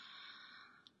 and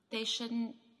they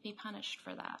shouldn't be punished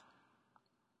for that.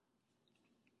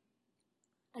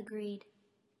 Agreed.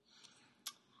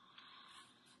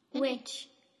 Which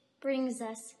brings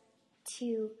us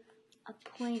to a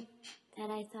point that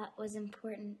I thought was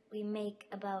important we make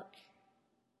about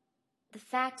the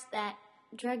fact that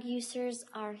drug users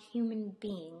are human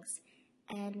beings,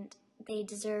 and they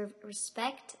deserve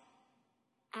respect,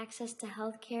 access to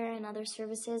healthcare and other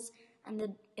services, and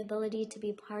the ability to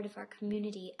be part of our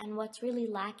community. And what's really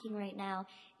lacking right now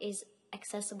is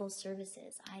accessible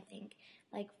services, I think.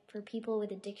 Like for people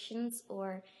with addictions,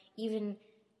 or even,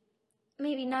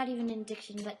 maybe not even an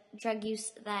addiction, but drug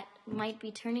use that might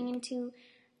be turning into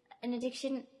an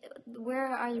addiction, where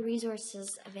are the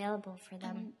resources available for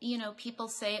them? And, people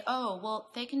say, oh, well,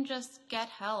 they can just get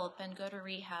help and go to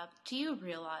rehab. Do you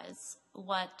realize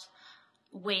what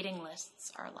waiting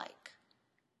lists are like?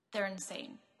 They're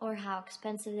insane. Or how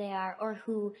expensive they are, or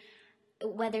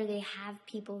whether they have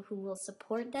people who will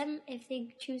support them if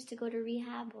they choose to go to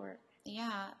rehab, or...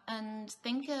 Yeah, and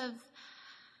think of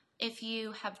if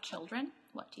you have children,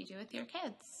 what do you do with your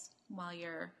kids while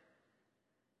you're...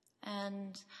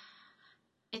 And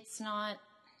it's not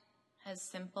as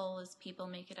simple as people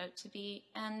make it out to be.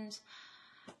 And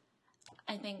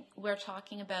I think we're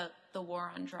talking about the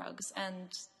war on drugs,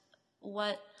 and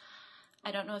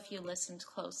I don't know if you listened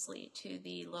closely to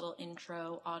the little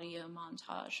intro audio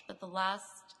montage, but the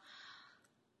last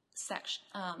section,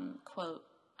 quote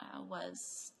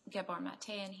was Gabor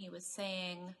Mate, and he was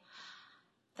saying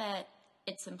that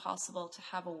it's impossible to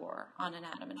have a war on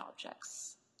inanimate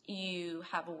objects. You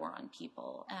have a war on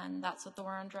people, and that's what the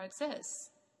war on drugs is.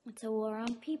 It's a war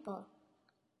on people.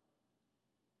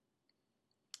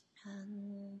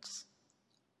 And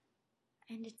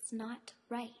it's not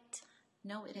right.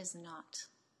 No, it is not.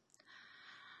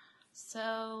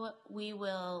 So we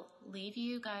will leave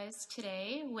you guys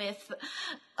today with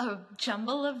a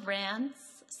jumble of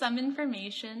rants, some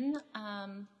information,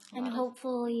 and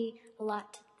hopefully a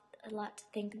lot to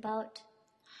think about,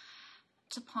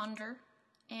 to ponder.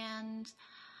 And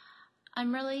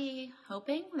I'm really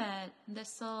hoping that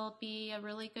this will be a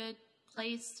really good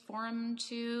forum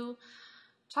to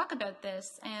talk about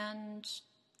this and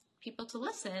people to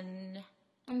listen.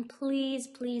 And please,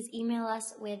 please email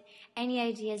us with any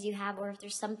ideas you have, or if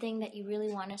there's something that you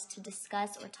really want us to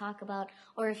discuss or talk about,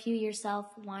 or if you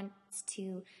yourself want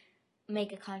to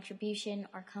make a contribution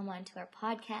or come onto our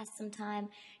podcast sometime,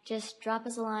 just drop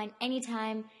us a line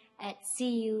anytime at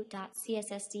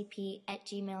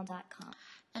cu.cssdp@gmail.com.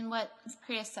 And what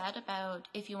Priya said about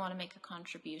if you want to make a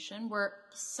contribution, we're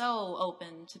so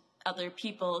open to other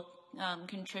people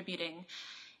contributing.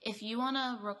 If you want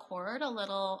to record a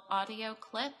little audio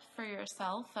clip for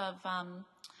yourself of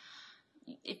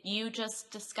if you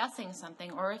just discussing something,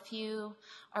 or if you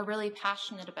are really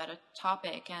passionate about a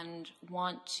topic and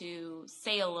want to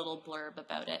say a little blurb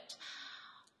about it,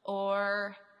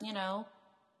 or, you know,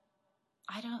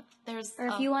 or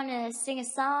if you want to sing a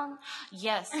song.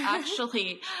 Yes,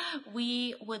 actually,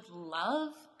 we would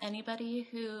love anybody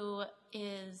who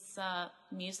is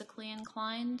musically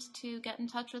inclined to get in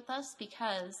touch with us,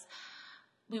 because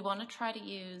we want to try to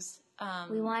use...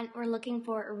 we're looking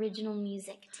for original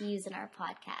music to use in our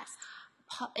podcast.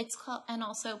 It's called, and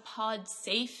also pod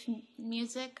safe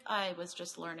music. I was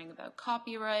just learning about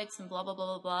copyrights and blah, blah, blah,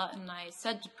 blah, blah, and I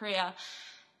said to Priya,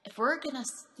 if we're going to,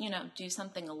 do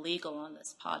something illegal on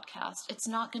this podcast, it's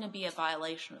not going to be a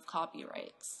violation of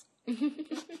copyrights.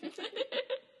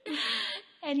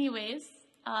 Anyways,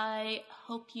 I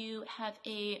hope you have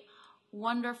a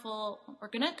wonderful... We're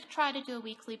going to try to do a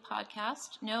weekly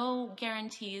podcast. No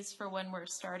guarantees for when we're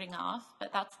starting off,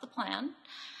 but that's the plan.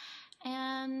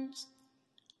 And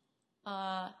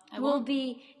we'll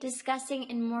be discussing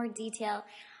in more detail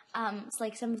it's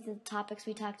like some of the topics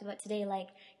we talked about today, like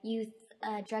youth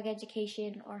drug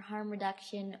education or harm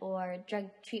reduction or drug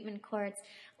treatment courts.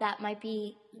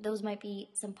 Those might be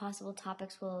some possible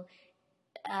topics we'll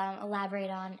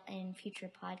elaborate on in future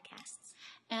podcasts.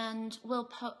 And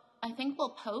I think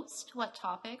we'll post what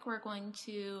topic we're going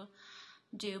to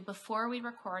do before we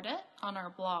record it on our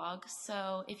blog.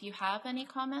 So if you have any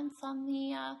comments on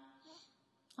the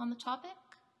topic,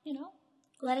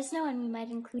 let us know, and we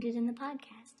might include it in the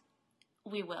podcast.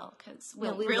 We will, because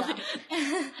we will.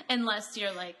 Unless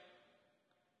you're like,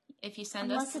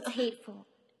 unless it's hateful.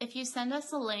 If you send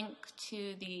us a link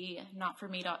to the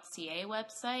notforme.ca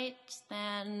website,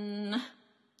 then...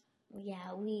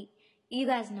 Yeah, you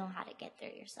guys know how to get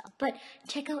there yourself. But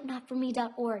check out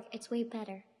notforme.org. It's way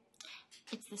better.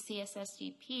 It's the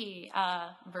CSSDP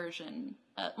version.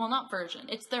 Well, not version.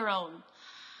 It's their own.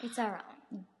 It's our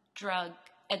own. Drug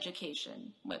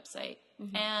education website.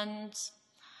 Mm-hmm. And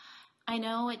I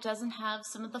know it doesn't have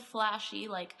some of the flashy,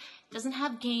 it doesn't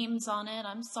have games on it.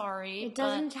 I'm sorry. It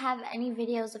doesn't have any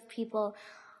videos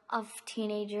of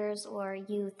teenagers or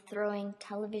youth throwing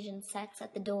television sets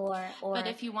at the door or but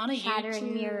if you want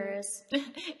shattering mirrors.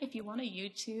 If you want to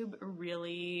YouTube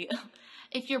really,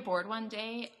 if you're bored one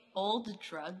day, old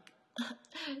drug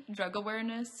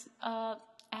awareness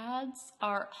ads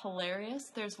are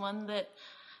hilarious. There's one that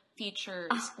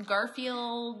features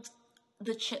Garfield,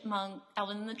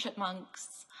 Alvin and the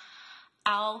Chipmunks,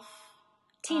 Alf,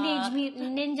 Teenage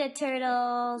Mutant Ninja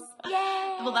Turtles.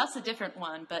 Yay! Well, that's a different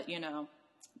one, but the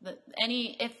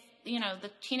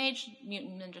Teenage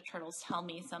Mutant Ninja Turtles tell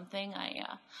me something,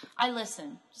 I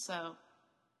listen. So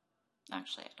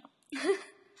actually, I don't.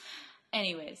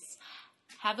 Anyways,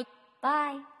 have a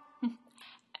bye.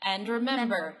 And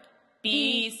remember,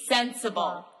 be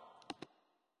sensible.